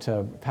I won't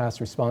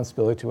pass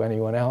responsibility to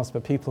anyone else,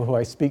 but people who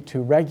I speak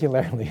to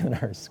regularly in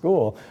our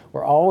school,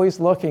 we're always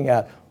looking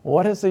at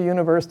what is the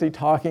university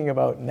talking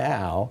about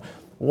now,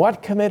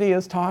 what committee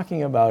is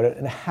talking about it,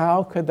 and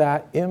how could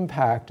that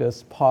impact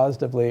us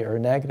positively or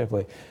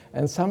negatively.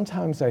 And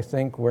sometimes I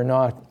think we're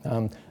not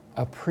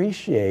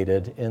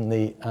appreciated in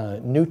the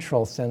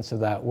neutral sense of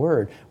that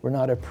word. We're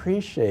not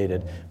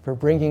appreciated for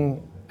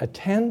bringing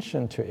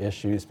attention to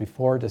issues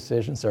before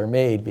decisions are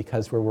made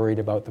because we're worried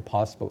about the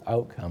possible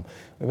outcome.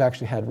 We've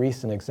actually had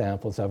recent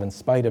examples of, in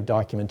spite of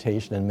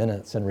documentation and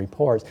minutes and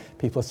reports,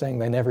 people saying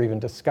they never even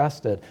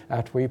discussed it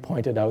after we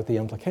pointed out the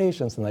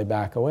implications and they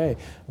back away.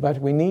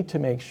 But we need to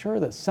make sure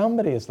that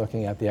somebody is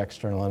looking at the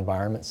external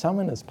environment,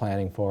 someone is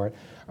planning for it.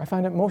 I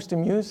find it most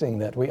amusing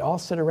that we all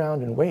sit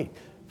around and wait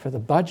for the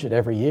budget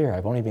every year.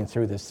 I've only been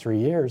through this 3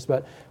 years,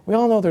 but we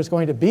all know there's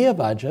going to be a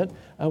budget.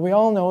 We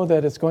all know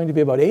that it's going to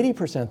be about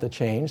 80% the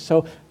change,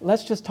 so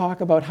let's just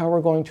talk about how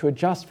we're going to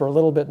adjust for a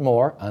little bit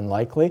more,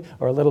 unlikely,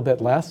 or a little bit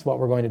less, what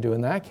we're going to do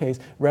in that case,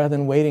 rather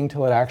than waiting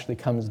till it actually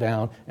comes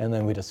down and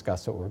then we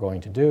discuss what we're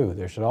going to do.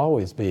 There should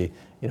always be,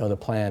 the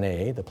plan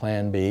A, the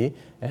plan B,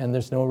 and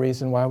there's no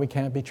reason why we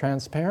can't be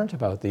transparent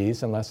about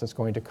these unless it's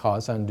going to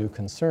cause undue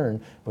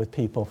concern with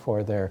people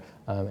for their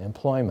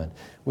employment.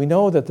 We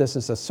know that this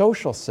is a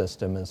social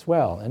system as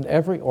well, and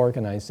every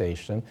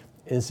organization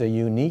is a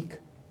unique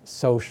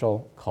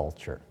social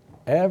culture.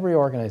 Every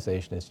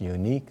organization is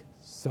unique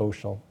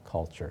social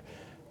culture.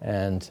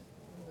 And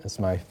as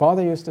my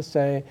father used to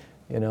say,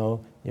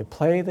 you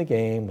play the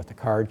game with the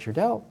cards you're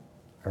dealt,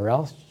 or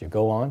else you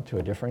go on to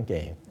a different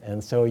game.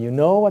 And so you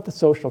know what the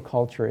social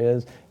culture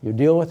is, you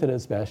deal with it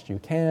as best you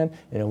can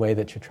in a way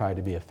that you try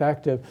to be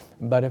effective,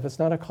 but if it's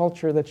not a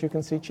culture that you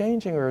can see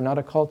changing, or not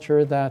a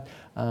culture that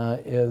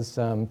is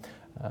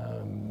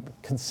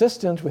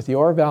consistent with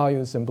your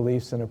values and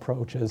beliefs and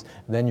approaches,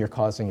 then you're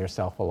causing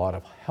yourself a lot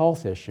of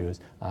health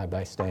issues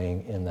by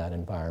staying in that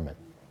environment.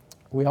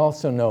 We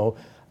also know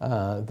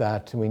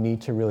that we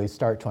need to really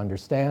start to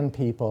understand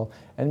people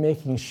and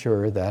making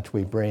sure that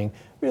we bring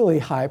really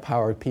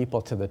high-powered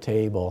people to the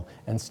table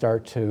and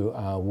start to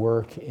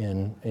work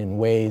in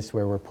ways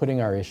where we're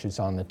putting our issues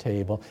on the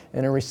table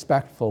in a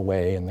respectful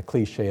way, and the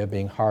cliche of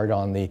being hard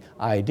on the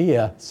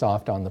idea,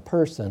 soft on the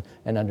person,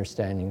 and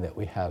understanding that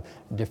we have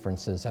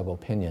differences of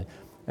opinion.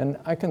 And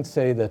I can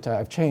say that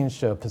I've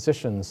changed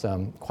positions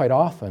quite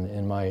often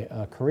in my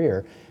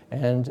career,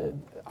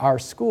 and our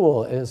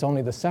school is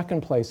only the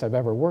second place I've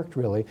ever worked,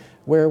 really,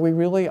 where we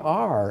really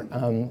are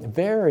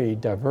very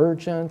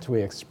divergent.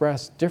 We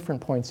express different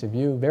points of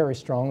view very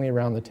strongly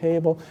around the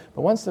table,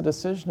 but once the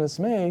decision is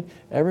made,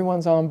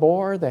 everyone's on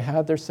board, they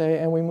have their say,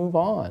 and we move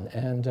on.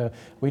 And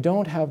we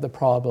don't have the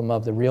problem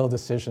of the real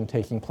decision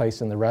taking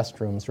place in the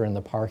restrooms or in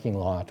the parking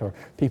lot, or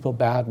people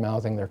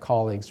bad-mouthing their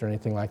colleagues or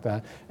anything like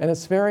that. And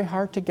it's very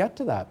hard to get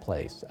to that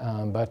place,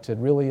 but it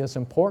really is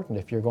important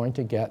if you're going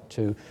to get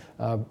to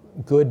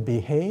good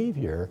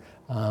behavior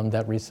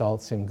that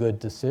results in good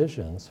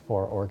decisions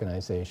for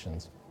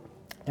organizations.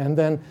 And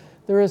then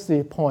there is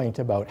the point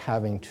about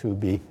having to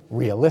be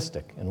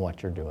realistic in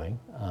what you're doing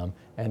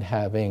and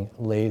having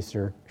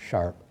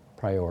laser-sharp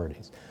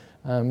priorities.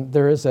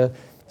 There is a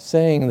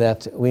saying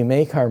that we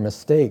make our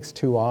mistakes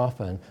too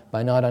often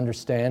by not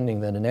understanding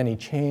that in any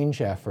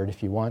change effort,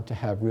 if you want to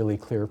have really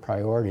clear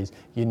priorities,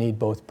 you need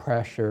both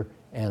pressure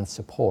and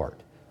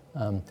support.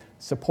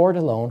 Support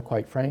alone,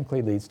 quite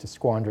frankly, leads to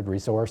squandered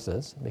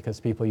resources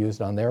because people use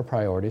it on their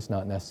priorities,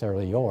 not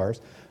necessarily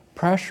yours.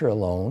 Pressure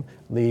alone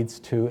leads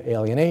to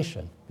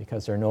alienation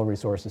because there are no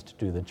resources to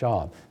do the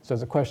job. So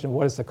it's a question of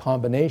what is the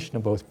combination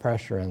of both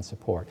pressure and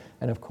support.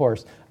 And of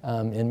course,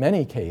 in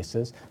many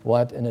cases,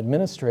 what an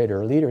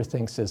administrator or leader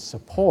thinks is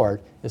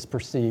support is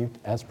perceived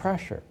as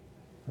pressure.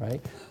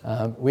 Right?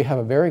 We have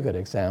a very good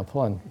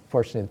example, and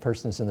fortunately the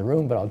person's in the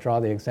room, but I'll draw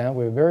the example.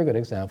 We have a very good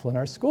example in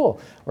our school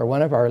where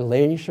one of our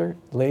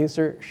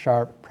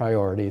laser-sharp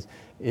priorities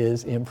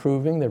is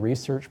improving the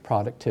research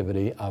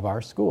productivity of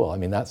our school. I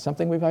mean, that's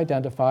something we've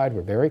identified.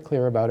 We're very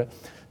clear about it.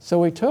 So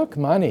we took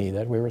money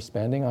that we were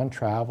spending on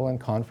travel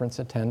and conference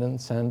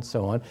attendance and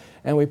so on,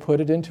 and we put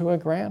it into a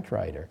grant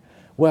writer.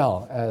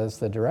 Well, as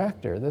the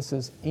director, this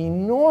is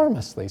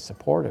enormously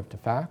supportive to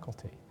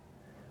faculty.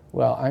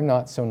 Well, I'm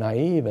not so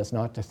naive as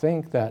not to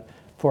think that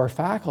for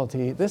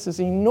faculty, this is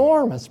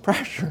enormous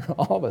pressure.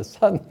 All of a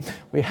sudden,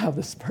 we have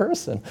this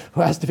person who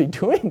has to be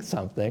doing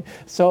something.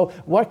 So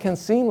what can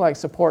seem like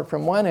support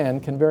from one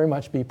end can very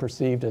much be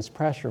perceived as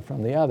pressure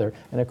from the other.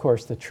 And of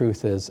course, the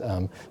truth is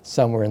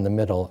somewhere in the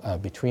middle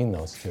between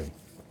those two.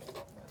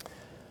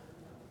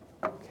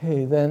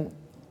 Okay, then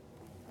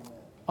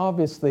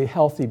obviously,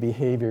 healthy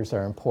behaviors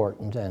are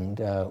important, and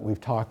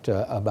we've talked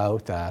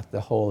about that,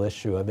 the whole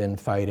issue of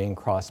infighting,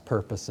 cross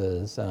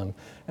purposes.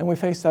 And we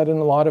face that in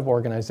a lot of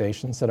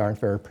organizations that aren't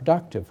very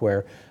productive,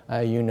 where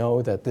you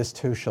know that this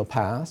too shall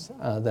pass,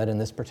 that in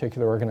this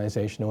particular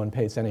organization no one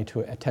pays any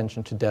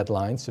attention to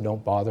deadlines, so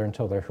don't bother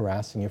until they're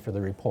harassing you for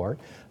the report.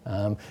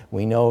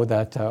 We know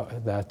that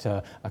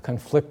a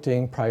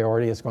conflicting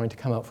priority is going to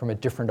come out from a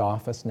different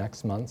office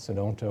next month, so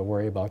don't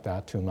worry about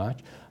that too much.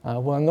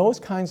 Well, in those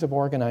kinds of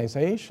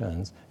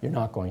organizations, you're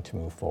not going to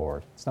move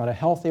forward. It's not a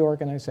healthy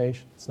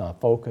organization, it's not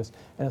focused,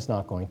 and it's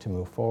not going to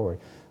move forward.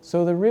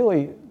 So the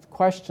really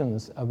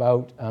questions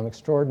about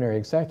extraordinary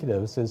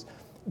executives is,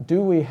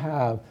 do we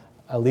have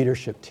a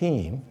leadership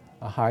team,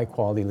 a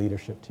high-quality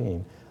leadership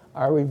team?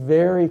 Are we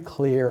very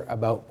clear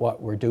about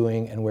what we're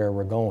doing and where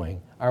we're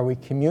going? Are we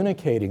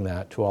communicating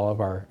that to all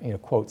of our,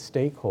 quote,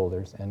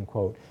 stakeholders, end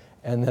quote?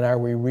 And then are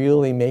we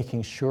really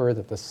making sure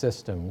that the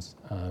systems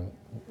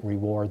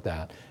reward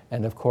that?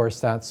 And of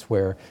course, that's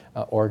where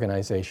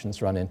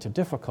organizations run into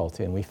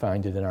difficulty, and we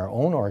find it in our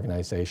own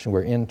organization,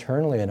 where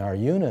internally in our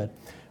unit,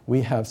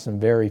 we have some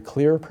very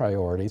clear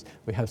priorities,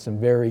 we have some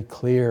very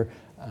clear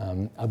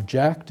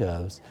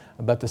objectives,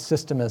 but the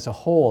system as a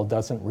whole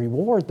doesn't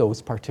reward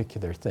those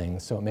particular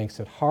things, so it makes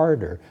it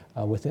harder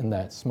within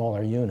that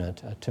smaller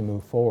unit to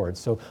move forward.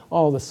 So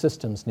all the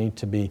systems need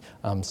to be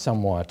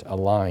somewhat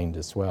aligned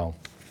as well.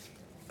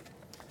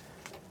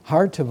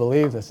 Hard to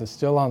believe this is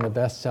still on the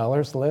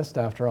bestsellers list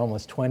after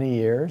almost 20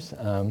 years,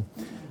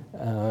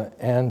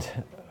 and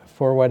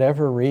for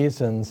whatever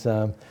reasons,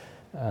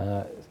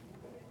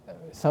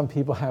 some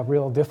people have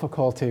real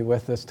difficulty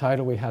with this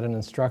title. We had an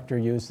instructor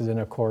use it in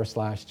a course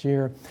last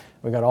year.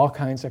 We got all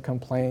kinds of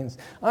complaints.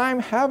 I'm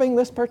having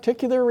this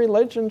particular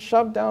religion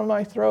shoved down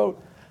my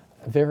throat.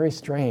 Very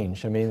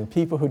strange. I mean,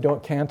 people who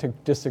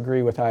can't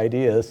disagree with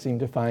ideas seem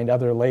to find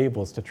other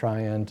labels to try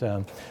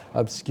and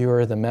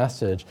obscure the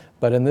message.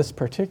 But in this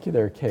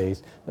particular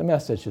case, the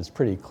message is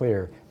pretty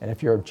clear. And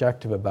if you're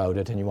objective about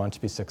it and you want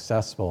to be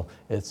successful,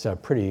 it's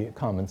pretty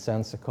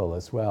commonsensical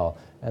as well.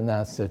 And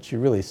that's that you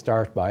really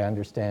start by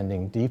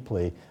understanding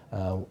deeply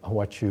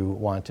what you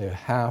want to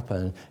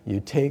happen. You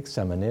take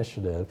some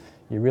initiative.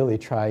 You really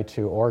try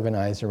to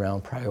organize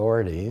around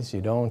priorities. You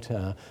don't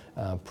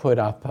put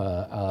up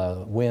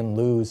a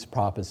win-lose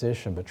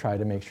proposition, but try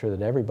to make sure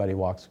that everybody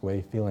walks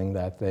away feeling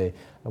that they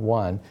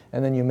won.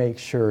 And then you make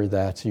sure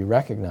that you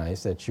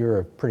recognize that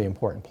you're a pretty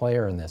important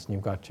player in this, and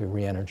you've got to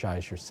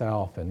re-energize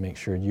yourself and make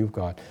sure you've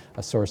got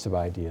a source of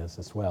ideas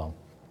as well.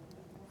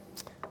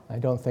 I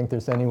don't think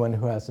there's anyone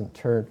who hasn't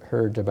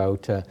heard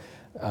about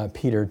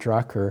Peter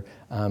Drucker.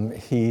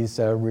 He's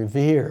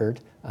revered.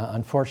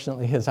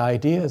 Unfortunately, his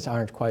ideas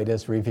aren't quite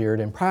as revered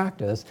in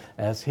practice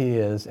as he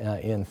is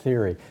in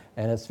theory.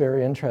 And it's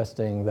very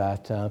interesting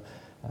that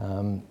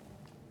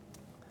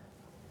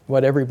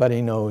what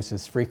everybody knows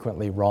is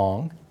frequently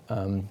wrong.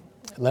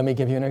 Let me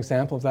give you an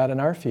example of that in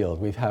our field.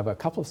 We've had a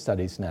couple of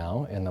studies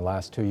now in the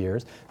last 2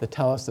 years that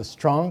tell us the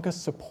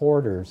strongest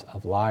supporters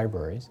of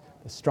libraries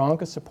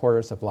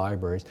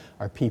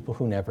are people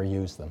who never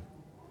use them.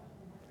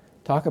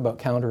 Talk about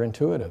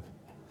counterintuitive.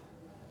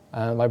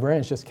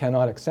 Librarians just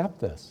cannot accept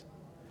this.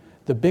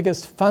 The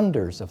biggest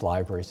funders of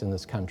libraries in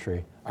this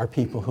country are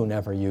people who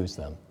never use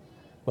them.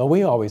 Well,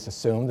 we always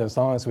assume that as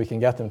long as we can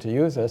get them to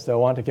use us, they'll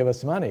want to give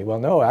us money. Well,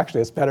 no,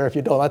 actually, it's better if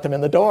you don't let them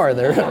in the door.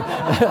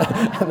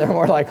 They're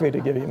more likely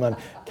to give you money.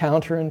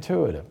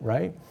 Counterintuitive,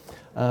 right?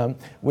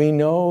 We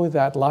know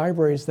that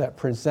libraries that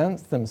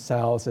present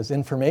themselves as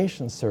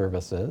information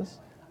services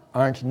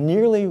aren't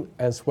nearly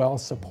as well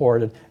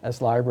supported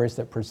as libraries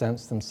that present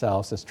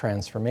themselves as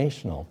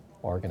transformational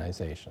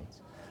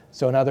organizations.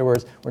 So in other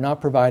words, we're not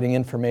providing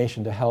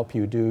information to help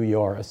you do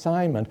your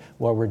assignment.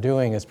 What we're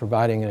doing is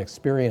providing an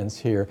experience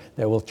here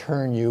that will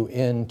turn you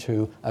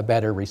into a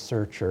better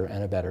researcher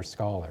and a better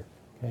scholar.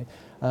 Okay?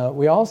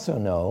 We also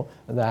know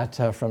that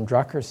from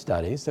Drucker's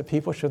studies that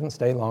people shouldn't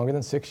stay longer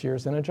than 6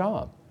 years in a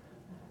job.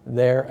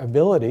 Their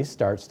ability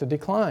starts to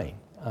decline.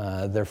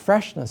 Their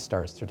freshness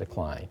starts to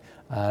decline.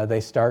 They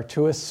start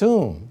to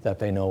assume that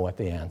they know what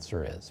the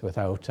answer is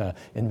without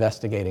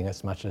investigating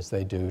as much as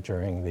they do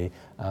during the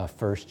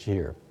first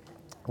year.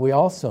 We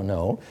also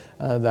know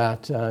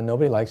that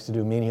nobody likes to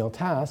do menial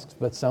tasks,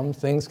 but some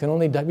things can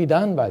only be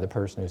done by the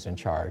person who's in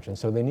charge, and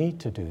so they need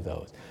to do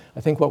those.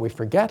 I think what we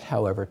forget,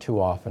 however,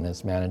 too often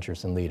as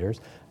managers and leaders,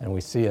 and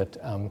we see it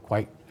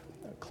quite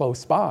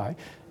close by,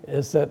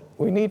 is that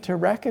we need to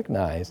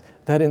recognize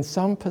that in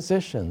some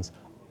positions,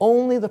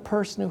 only the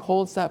person who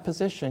holds that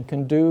position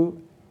can do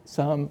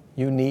some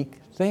unique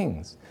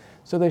things.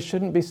 So they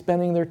shouldn't be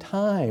spending their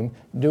time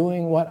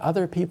doing what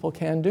other people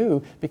can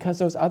do because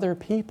those other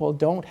people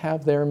don't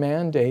have their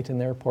mandate in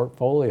their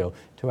portfolio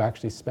to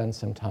actually spend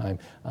some time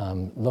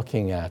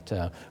looking at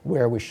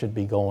where we should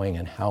be going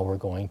and how we're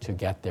going to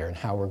get there and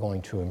how we're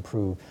going to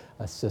improve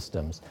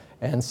systems.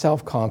 And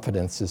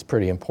self-confidence is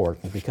pretty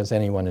important because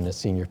anyone in a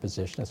senior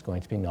position is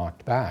going to be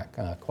knocked back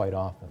quite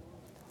often.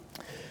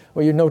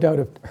 Well, you no doubt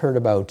have heard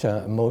about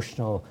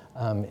emotional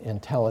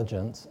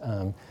intelligence,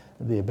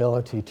 the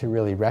ability to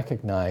really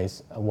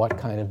recognize what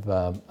kind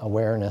of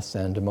awareness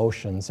and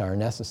emotions are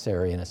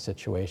necessary in a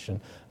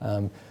situation.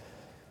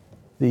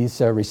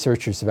 These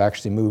researchers have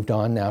actually moved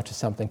on now to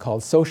something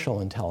called social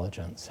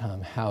intelligence,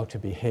 how to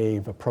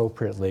behave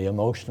appropriately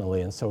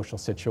emotionally in social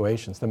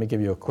situations. Let me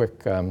give you a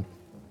quick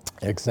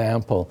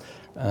example.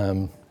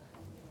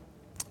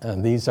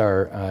 These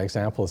are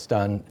examples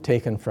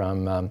taken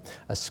from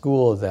a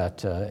school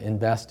that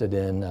invested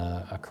in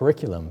a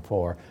curriculum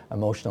for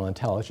emotional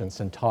intelligence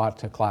and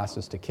taught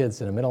classes to kids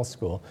in a middle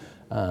school.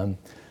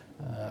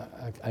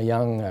 A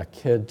young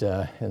kid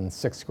in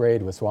 6th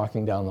grade was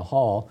walking down the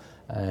hall,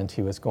 and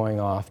he was going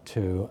off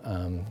to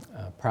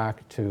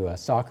a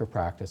soccer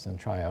practice and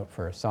try out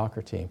for a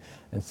soccer team.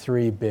 And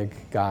 3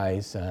 big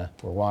guys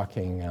were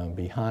walking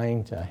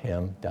behind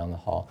him down the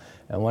hall.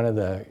 And one of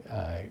the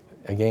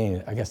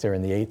again, I guess they were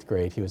in the 8th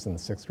grade, he was in the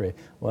 6th grade.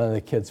 One of the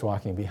kids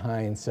walking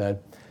behind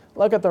said,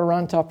 "Look at the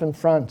runt up in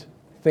front.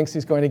 Thinks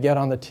he's going to get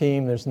on the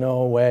team, there's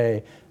no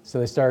way." So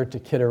they started to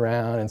kid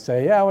around and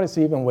say, "Yeah, what is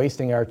he even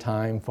wasting our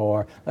time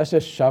for? Let's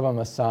just shove him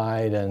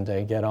aside and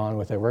get on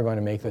with it. We're going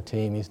to make the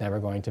team, he's never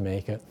going to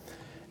make it."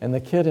 And the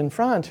kid in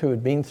front, who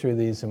had been through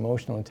these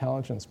emotional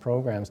intelligence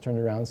programs, turned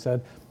around and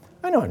said,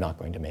 "I know I'm not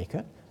going to make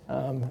it.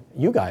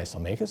 You guys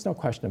will make it, there's no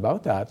question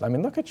about that. I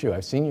mean, look at you,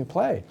 I've seen you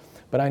play.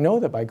 But I know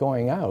that by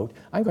going out,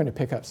 I'm going to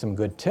pick up some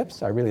good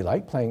tips. I really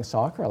like playing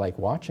soccer. I like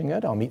watching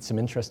it. I'll meet some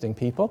interesting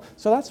people.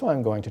 So that's why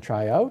I'm going to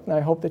try out, and I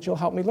hope that you'll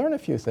help me learn a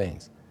few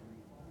things."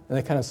 And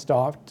they kind of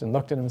stopped and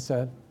looked at him and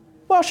said,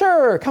 "Well,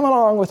 sure, come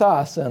along with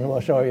us, and we'll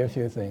show you a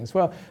few things."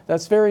 Well,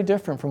 that's very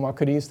different from what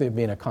could easily have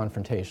been a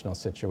confrontational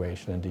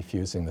situation and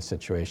defusing the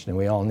situation, and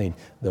we all need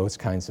those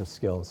kinds of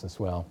skills as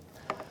well.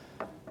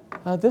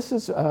 This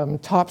is a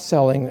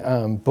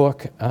top-selling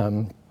book.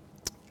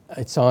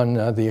 It's on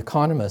The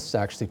Economist's,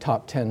 actually,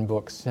 top 10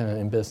 books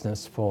in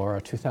business for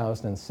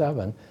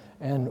 2007.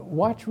 And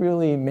what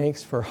really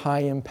makes for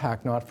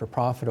high-impact,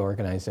 not-for-profit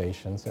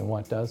organizations and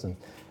what doesn't.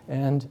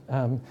 And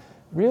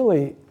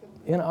really,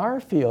 in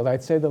our field,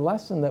 I'd say the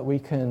lesson that we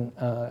can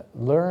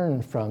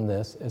learn from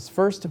this is,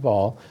 first of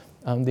all,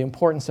 the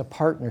importance of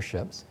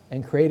partnerships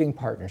and creating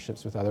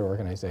partnerships with other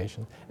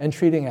organizations and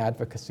treating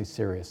advocacy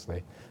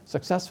seriously.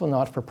 Successful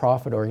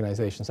not-for-profit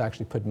organizations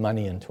actually put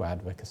money into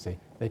advocacy.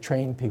 They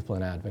train people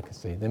in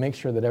advocacy. They make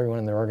sure that everyone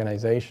in their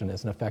organization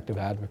is an effective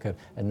advocate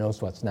and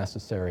knows what's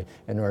necessary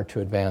in order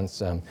to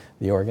advance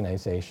the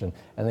organization.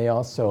 And they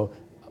also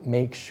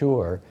make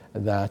sure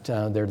that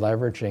they're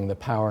leveraging the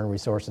power and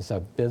resources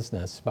of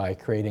business by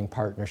creating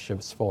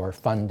partnerships for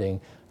funding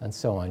and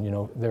so on. You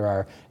know, there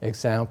are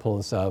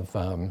examples of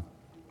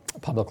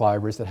public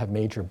libraries that have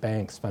major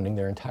banks funding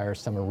their entire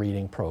summer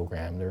reading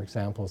program. There are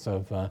examples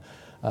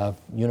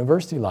of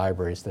university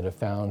libraries that have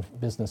found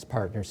business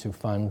partners who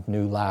fund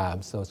new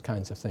labs, those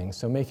kinds of things.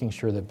 So making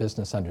sure that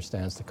business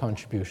understands the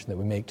contribution that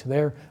we make to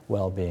their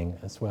well-being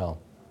as well.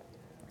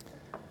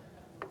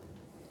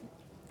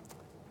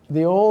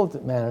 The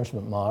old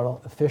management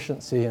model,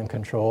 efficiency and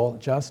control,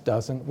 just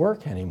doesn't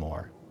work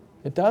anymore.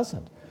 It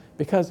doesn't,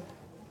 because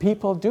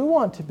people do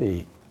want to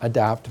be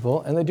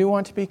adaptable and they do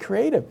want to be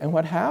creative. And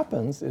what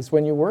happens is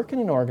when you work in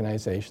an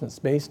organization that's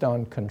based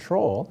on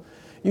control,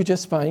 you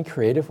just find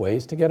creative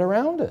ways to get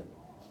around it.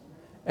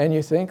 And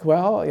you think,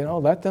 well, you know,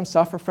 let them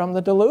suffer from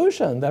the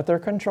delusion that they're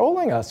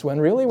controlling us,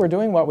 when really we're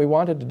doing what we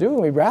wanted to do.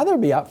 We'd rather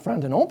be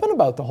upfront and open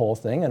about the whole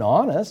thing and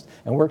honest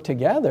and work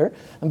together.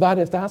 But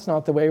if that's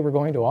not the way we're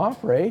going to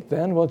operate,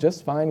 then we'll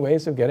just find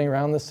ways of getting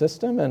around the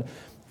system. And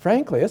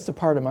frankly, it's the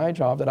part of my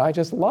job that I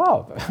just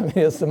love. I mean,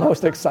 it's the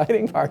most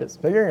exciting part, is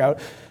figuring out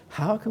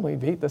how can we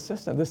beat the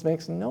system. This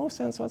makes no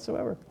sense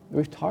whatsoever.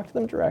 We've talked to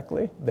them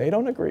directly. They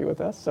don't agree with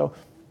us, so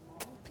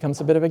it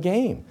becomes a bit of a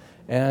game.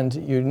 And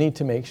you need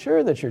to make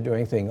sure that you're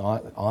doing things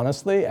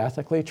honestly,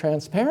 ethically,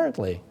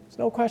 transparently. There's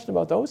no question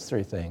about those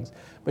three things.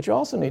 But you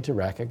also need to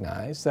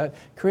recognize that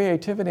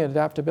creativity and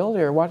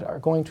adaptability are what are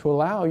going to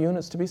allow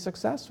units to be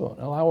successful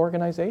and allow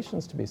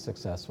organizations to be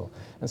successful.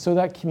 And so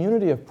that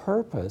community of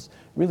purpose,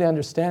 really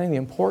understanding the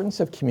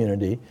importance of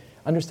community,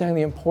 understanding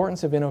the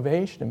importance of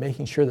innovation and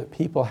making sure that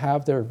people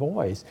have their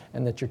voice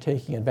and that you're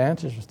taking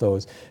advantage of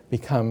those,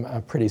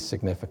 become pretty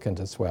significant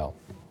as well.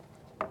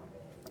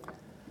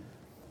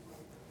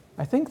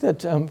 I think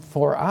that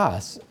for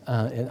us,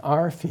 in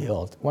our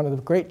field, one of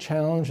the great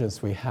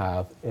challenges we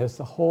have is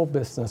the whole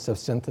business of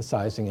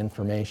synthesizing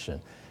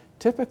information.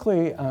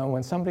 Typically,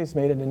 when somebody's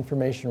made an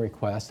information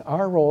request,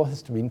 our role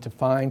has to be to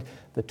find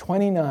the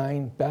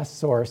 29 best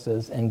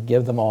sources and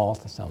give them all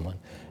to someone.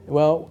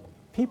 Well,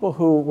 people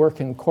who work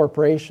in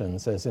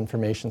corporations as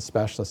information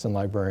specialists and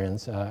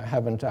librarians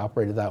haven't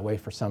operated that way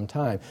for some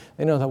time.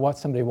 They know that what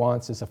somebody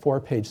wants is a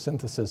 4-page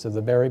synthesis of the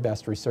very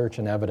best research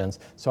and evidence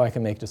so I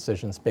can make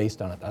decisions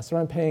based on it. That's what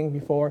I'm paying you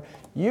for.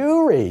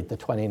 You read the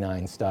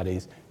 29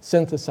 studies,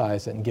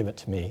 synthesize it and give it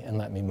to me and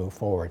let me move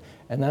forward.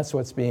 And that's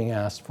what's being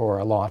asked for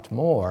a lot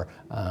more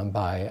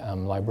by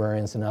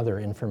librarians and other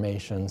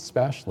information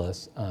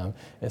specialists.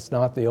 It's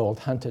not the old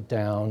hunt it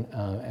down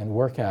and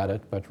work at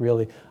it, but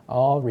really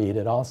I'll read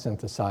it, I'll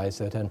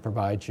synthesize it, and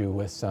provide you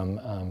with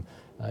some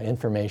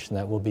information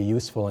that will be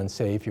useful and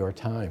save your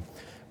time.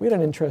 We had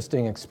an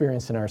interesting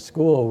experience in our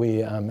school. We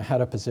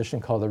had a position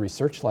called a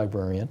research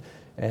librarian,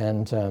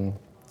 and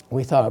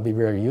we thought it would be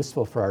very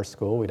useful for our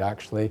school. We'd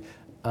actually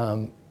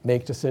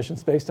make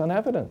decisions based on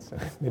evidence.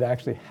 We'd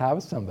actually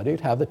have somebody who'd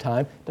have the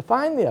time to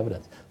find the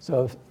evidence.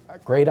 So if a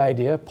great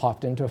idea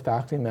popped into a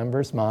faculty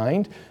member's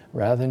mind,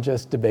 rather than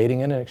just debating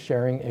it and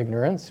sharing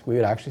ignorance, we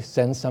would actually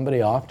send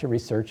somebody off to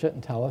research it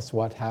and tell us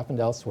what happened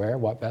elsewhere,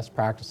 what best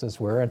practices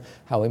were, and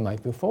how we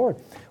might move forward.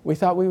 We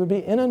thought we would be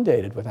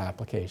inundated with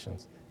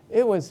applications.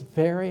 It was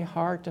very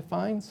hard to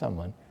find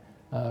someone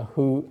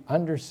who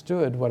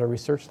understood what a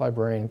research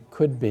librarian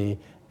could be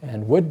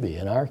and would be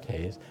in our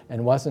case,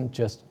 and wasn't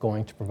just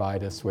going to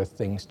provide us with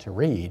things to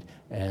read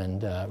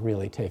and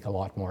really take a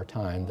lot more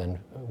time than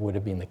would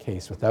have been the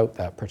case without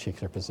that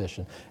particular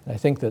position. And I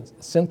think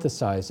that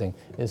synthesizing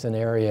is an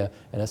area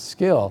and a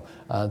skill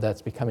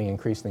that's becoming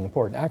increasingly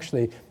important.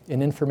 Actually,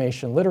 in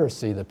information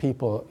literacy,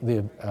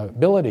 the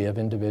ability of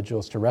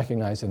individuals to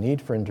recognize the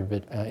need for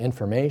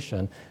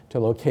information,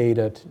 to locate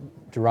it,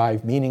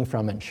 derive meaning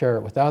from it, and share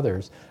it with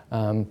others.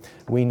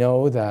 We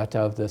know that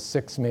of the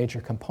 6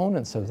 major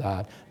components of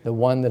that, the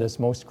one that is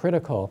most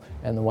critical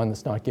and the one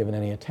that's not given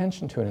any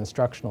attention to in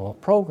instructional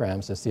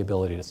programs is the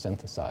ability to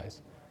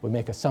synthesize. We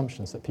make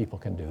assumptions that people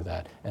can do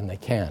that, and they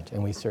can't,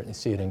 and we certainly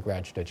see it in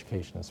graduate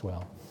education as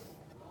well.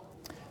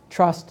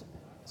 Trust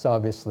is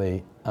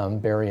obviously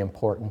very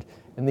important,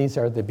 and these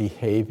are the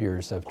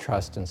behaviors of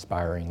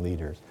trust-inspiring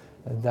leaders.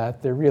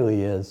 That there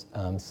really is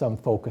some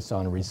focus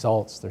on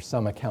results, there's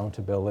some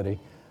accountability,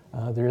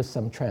 there is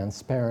some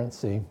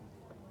transparency,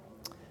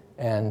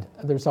 and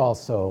there's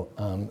also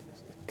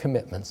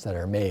commitments that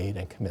are made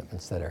and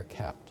commitments that are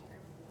kept.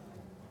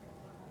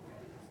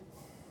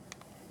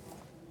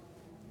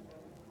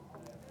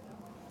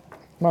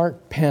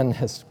 Mark Penn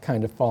has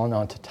kind of fallen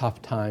onto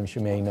tough times.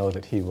 You may know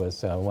that he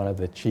was one of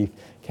the chief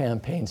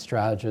campaign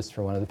strategists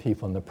for one of the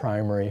people in the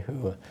primary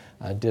who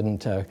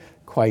didn't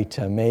quite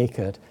make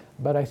it.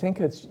 But I think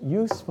it's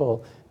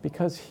useful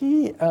because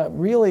he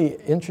really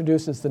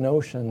introduces the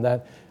notion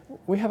that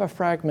we have a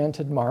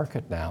fragmented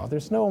market now.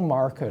 There's no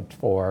market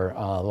for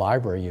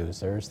library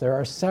users. There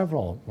are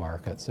several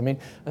markets. I mean,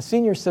 a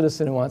senior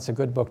citizen who wants a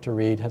good book to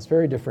read has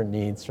very different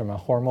needs from a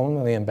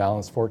hormonally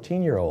imbalanced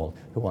 14-year-old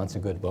who wants a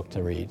good book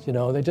to read. You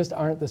know, they just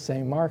aren't the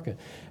same market.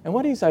 And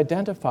what he's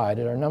identified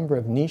are a number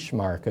of niche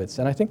markets,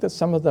 and I think that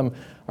some of them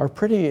are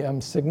pretty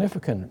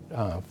significant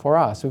for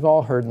us. We've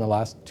all heard in the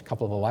last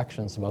couple of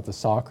elections about the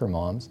soccer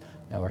moms.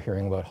 Now we're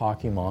hearing about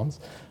hockey moms.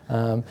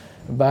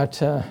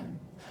 But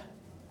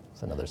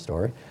it's another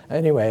story.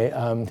 Anyway,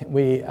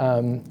 we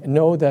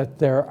know that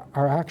there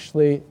are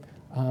actually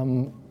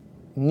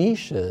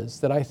niches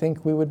that I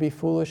think we would be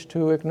foolish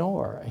to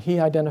ignore. He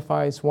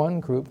identifies one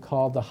group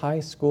called the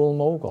high school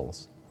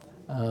moguls.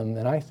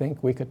 And I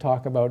think we could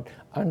talk about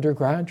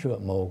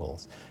undergraduate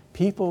moguls,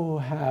 people who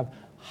have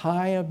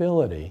high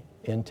ability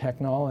in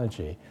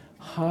technology,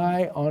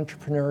 high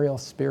entrepreneurial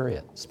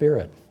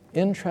spirit,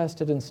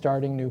 interested in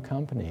starting new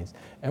companies.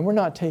 And we're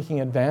not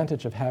taking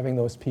advantage of having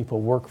those people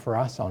work for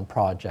us on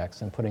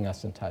projects and putting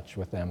us in touch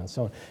with them and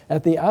so on.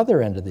 At the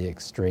other end of the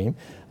extreme,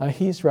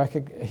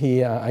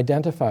 he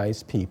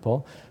identifies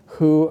people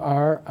who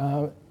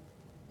are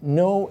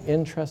no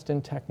interest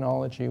in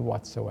technology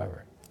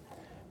whatsoever.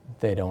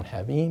 They don't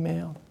have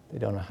email, they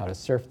don't know how to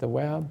surf the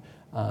web,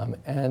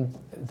 and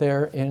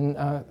they're in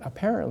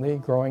apparently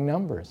growing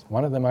numbers.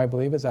 One of them, I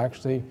believe, is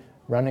actually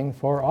running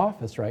for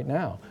office right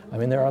now. I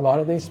mean, there are a lot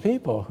of these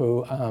people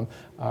who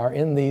are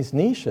in these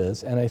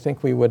niches, and I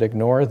think we would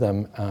ignore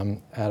them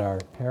at our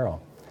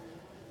peril.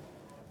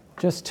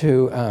 Just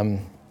to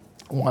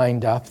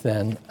wind up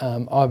then,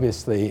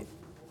 obviously,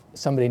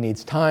 somebody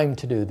needs time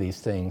to do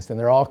these things, and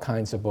there are all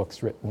kinds of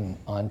books written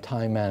on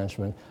time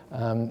management.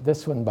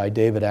 This one by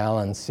David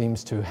Allen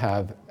seems to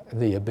have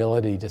the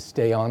ability to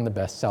stay on the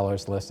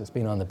bestsellers list. It's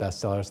been on the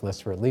bestsellers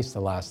list for at least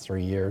the last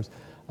 3 years,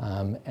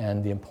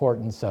 and the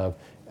importance of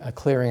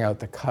clearing out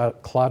the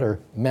clutter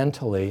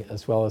mentally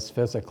as well as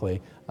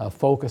physically,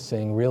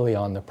 focusing really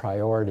on the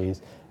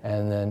priorities,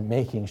 and then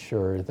making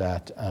sure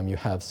that you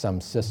have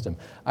some system.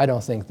 I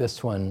don't think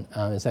this one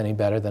is any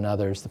better than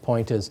others. The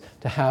point is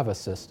to have a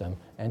system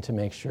and to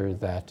make sure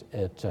that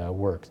it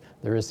works.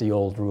 There is the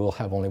old rule,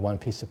 have only one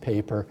piece of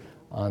paper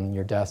on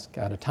your desk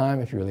at a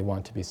time if you really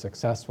want to be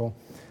successful.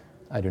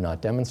 I do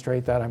not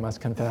demonstrate that, I must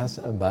confess,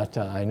 but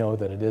I know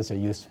that it is a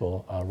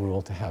useful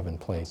rule to have in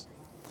place.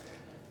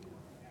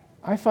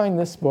 I find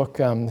this book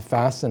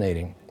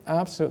fascinating,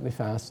 absolutely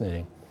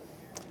fascinating.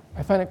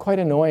 I find it quite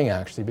annoying,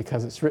 actually,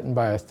 because it's written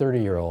by a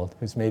 30-year-old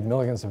who's made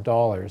millions of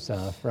dollars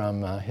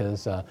from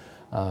his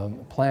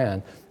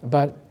plan.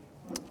 But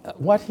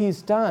what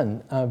he's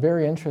done,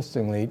 very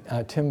interestingly,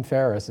 Tim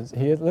Ferriss,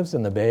 he lives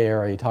in the Bay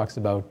Area. He talks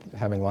about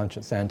having lunch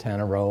at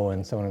Santana Row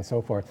and so on and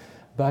so forth.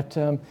 But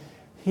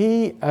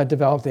he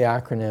developed the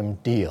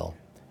acronym DEAL.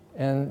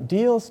 And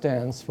DEAL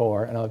stands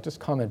for, and I'll just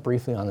comment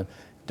briefly on them,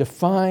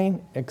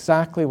 define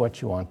exactly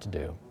what you want to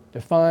do.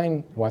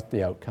 Define what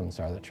the outcomes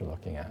are that you're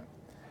looking at.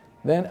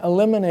 Then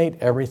eliminate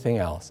everything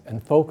else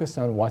and focus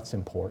on what's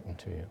important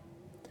to you.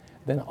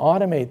 Then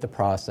automate the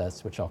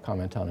process, which I'll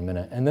comment on in a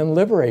minute, and then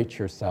liberate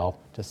yourself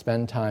to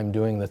spend time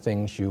doing the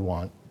things you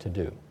want to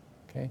do.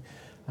 Okay?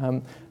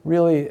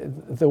 Really,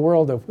 the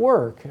world of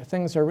work,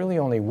 things are really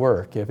only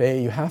work if A,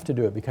 you have to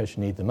do it because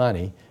you need the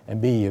money, and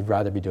B, you'd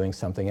rather be doing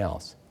something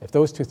else. If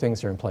those two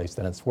things are in place,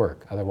 then it's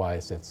work.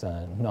 Otherwise, it's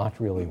not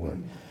really work.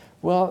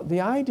 Well,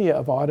 the idea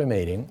of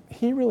automating,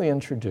 he really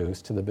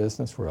introduced to the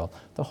business world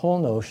the whole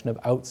notion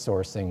of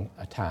outsourcing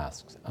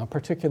tasks,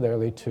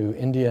 particularly to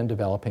India and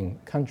developing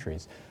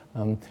countries,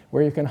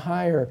 where you can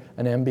hire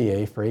an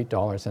MBA for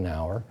 $8 an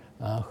hour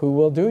who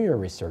will do your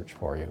research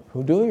for you,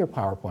 who do your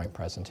PowerPoint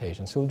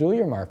presentations, who will do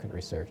your market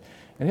research.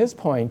 And his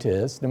point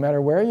is, no matter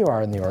where you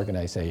are in the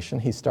organization,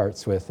 he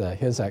starts with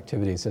his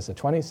activities as a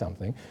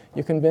 20-something,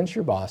 you convince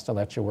your boss to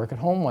let you work at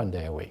home one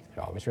day a week.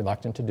 You're always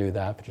reluctant to do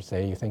that, but you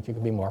say you think you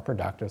can be more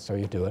productive, so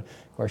you do it.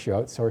 Of course, you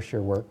outsource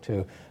your work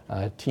to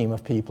a team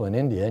of people in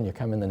India, and you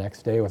come in the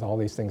next day with all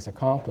these things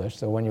accomplished.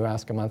 So when you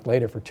ask a month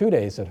later for 2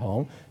 days at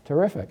home,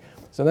 terrific.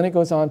 So then it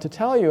goes on to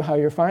tell you how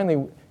you're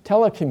finally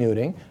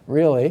telecommuting,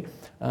 really.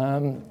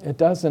 It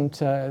doesn't,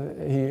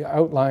 he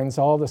outlines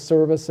all the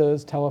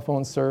services,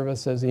 telephone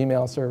services,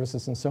 email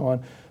services, and so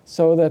on,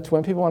 so that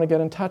when people want to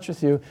get in touch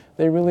with you,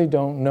 they really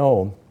don't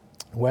know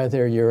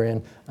whether you're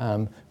in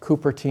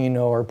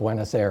Cupertino or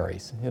Buenos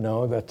Aires. You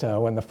know, that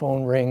when the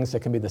phone rings,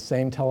 it can be the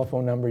same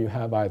telephone number you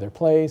have either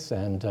place,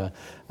 and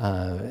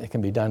it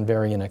can be done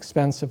very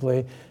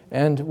inexpensively.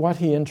 And what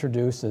he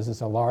introduces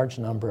is a large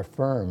number of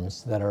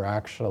firms that are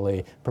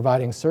actually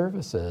providing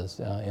services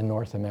in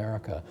North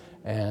America.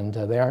 And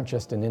they aren't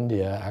just in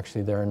India.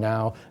 Actually, there are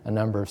now a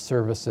number of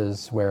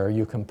services where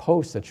you can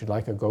post that you'd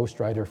like a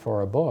ghostwriter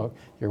for a book.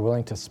 You're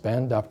willing to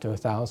spend up to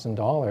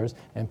 $1,000,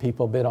 and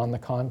people bid on the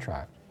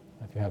contract.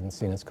 If you haven't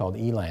seen it, it's called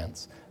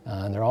Elance.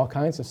 And there are all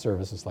kinds of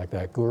services like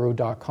that.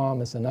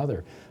 Guru.com is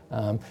another,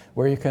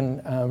 where you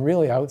can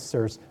really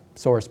outsource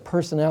source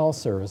personnel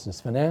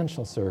services,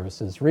 financial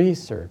services,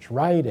 research,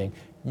 writing,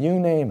 you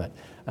name it.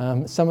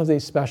 Some of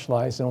these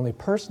specialize in only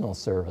personal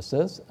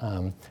services,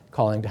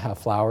 calling to have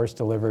flowers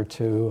delivered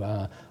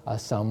to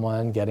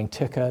someone, getting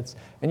tickets.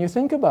 And you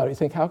think about it, you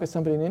think, how could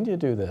somebody in India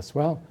do this?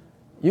 Well,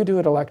 you do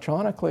it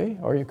electronically,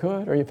 or you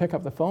pick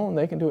up the phone,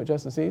 they can do it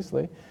just as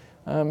easily.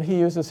 He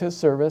uses his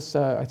service,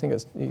 I think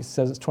he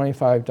says it's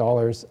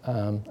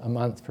 $25 a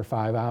month for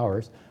 5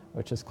 hours,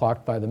 which is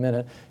clocked by the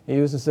minute. He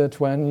uses it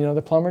when,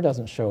 the plumber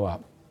doesn't show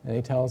up. And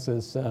he tells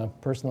his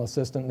personal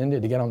assistant in India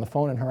to get on the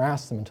phone and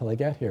harass them until they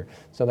get here.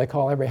 So they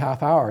call every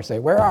half hour, say,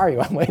 "Where are you?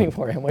 I'm waiting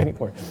for you, I'm waiting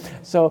for you."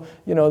 So,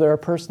 there are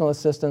personal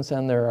assistants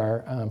and there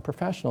are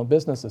professional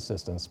business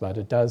assistants, but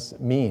it does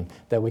mean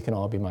that we can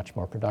all be much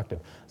more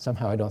productive.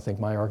 Somehow I don't think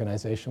my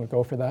organization would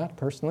go for that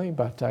personally,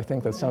 but I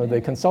think that some of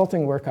the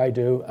consulting work I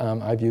do,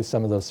 I've used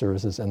some of those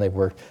services and they've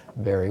worked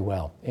very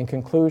well. In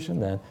conclusion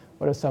then,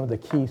 what are some of the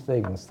key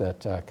things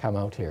that come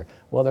out here?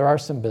 Well, there are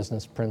some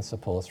business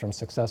principles from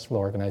successful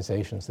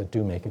organizations that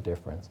do make a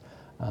difference.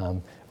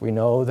 We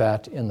know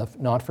that in the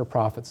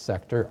not-for-profit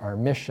sector, our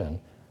mission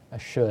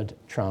should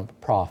trump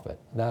profit.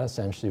 That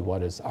essentially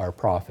what is our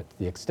profit,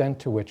 the extent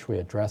to which we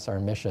address our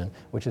mission,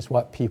 which is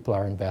what people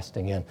are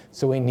investing in.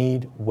 So we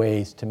need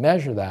ways to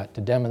measure that,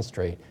 to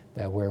demonstrate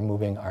that we're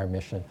moving our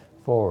mission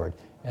forward.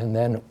 And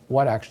then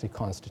what actually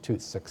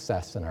constitutes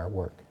success in our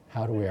work?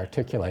 How do we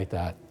articulate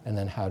that, and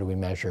then how do we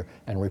measure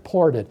and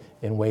report it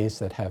in ways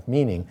that have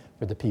meaning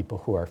for the people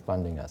who are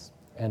funding us?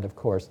 And of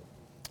course,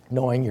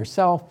 knowing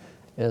yourself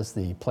is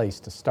the place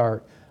to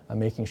start,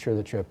 making sure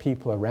that you have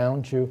people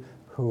around you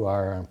who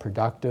are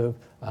productive,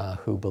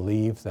 who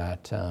believe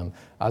that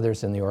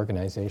others in the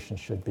organization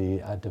should be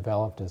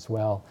developed as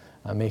well,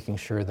 making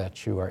sure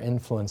that you are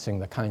influencing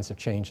the kinds of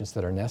changes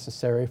that are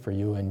necessary for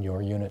you and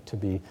your unit to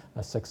be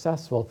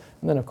successful,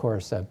 and then of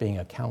course being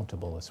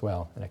accountable as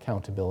well. And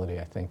accountability,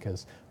 I think,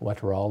 is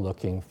what we're all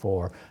looking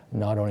for,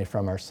 not only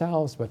from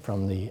ourselves but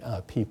from the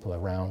people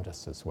around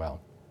us as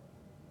well.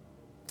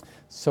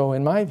 So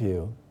in my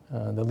view,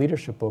 the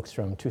leadership books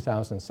from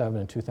 2007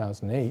 and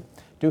 2008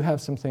 do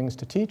have some things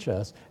to teach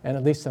us, and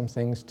at least some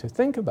things to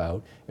think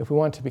about if we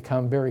want to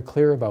become very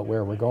clear about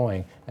where we're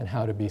going and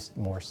how to be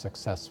more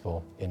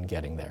successful in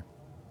getting there.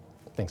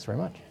 Thanks very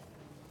much.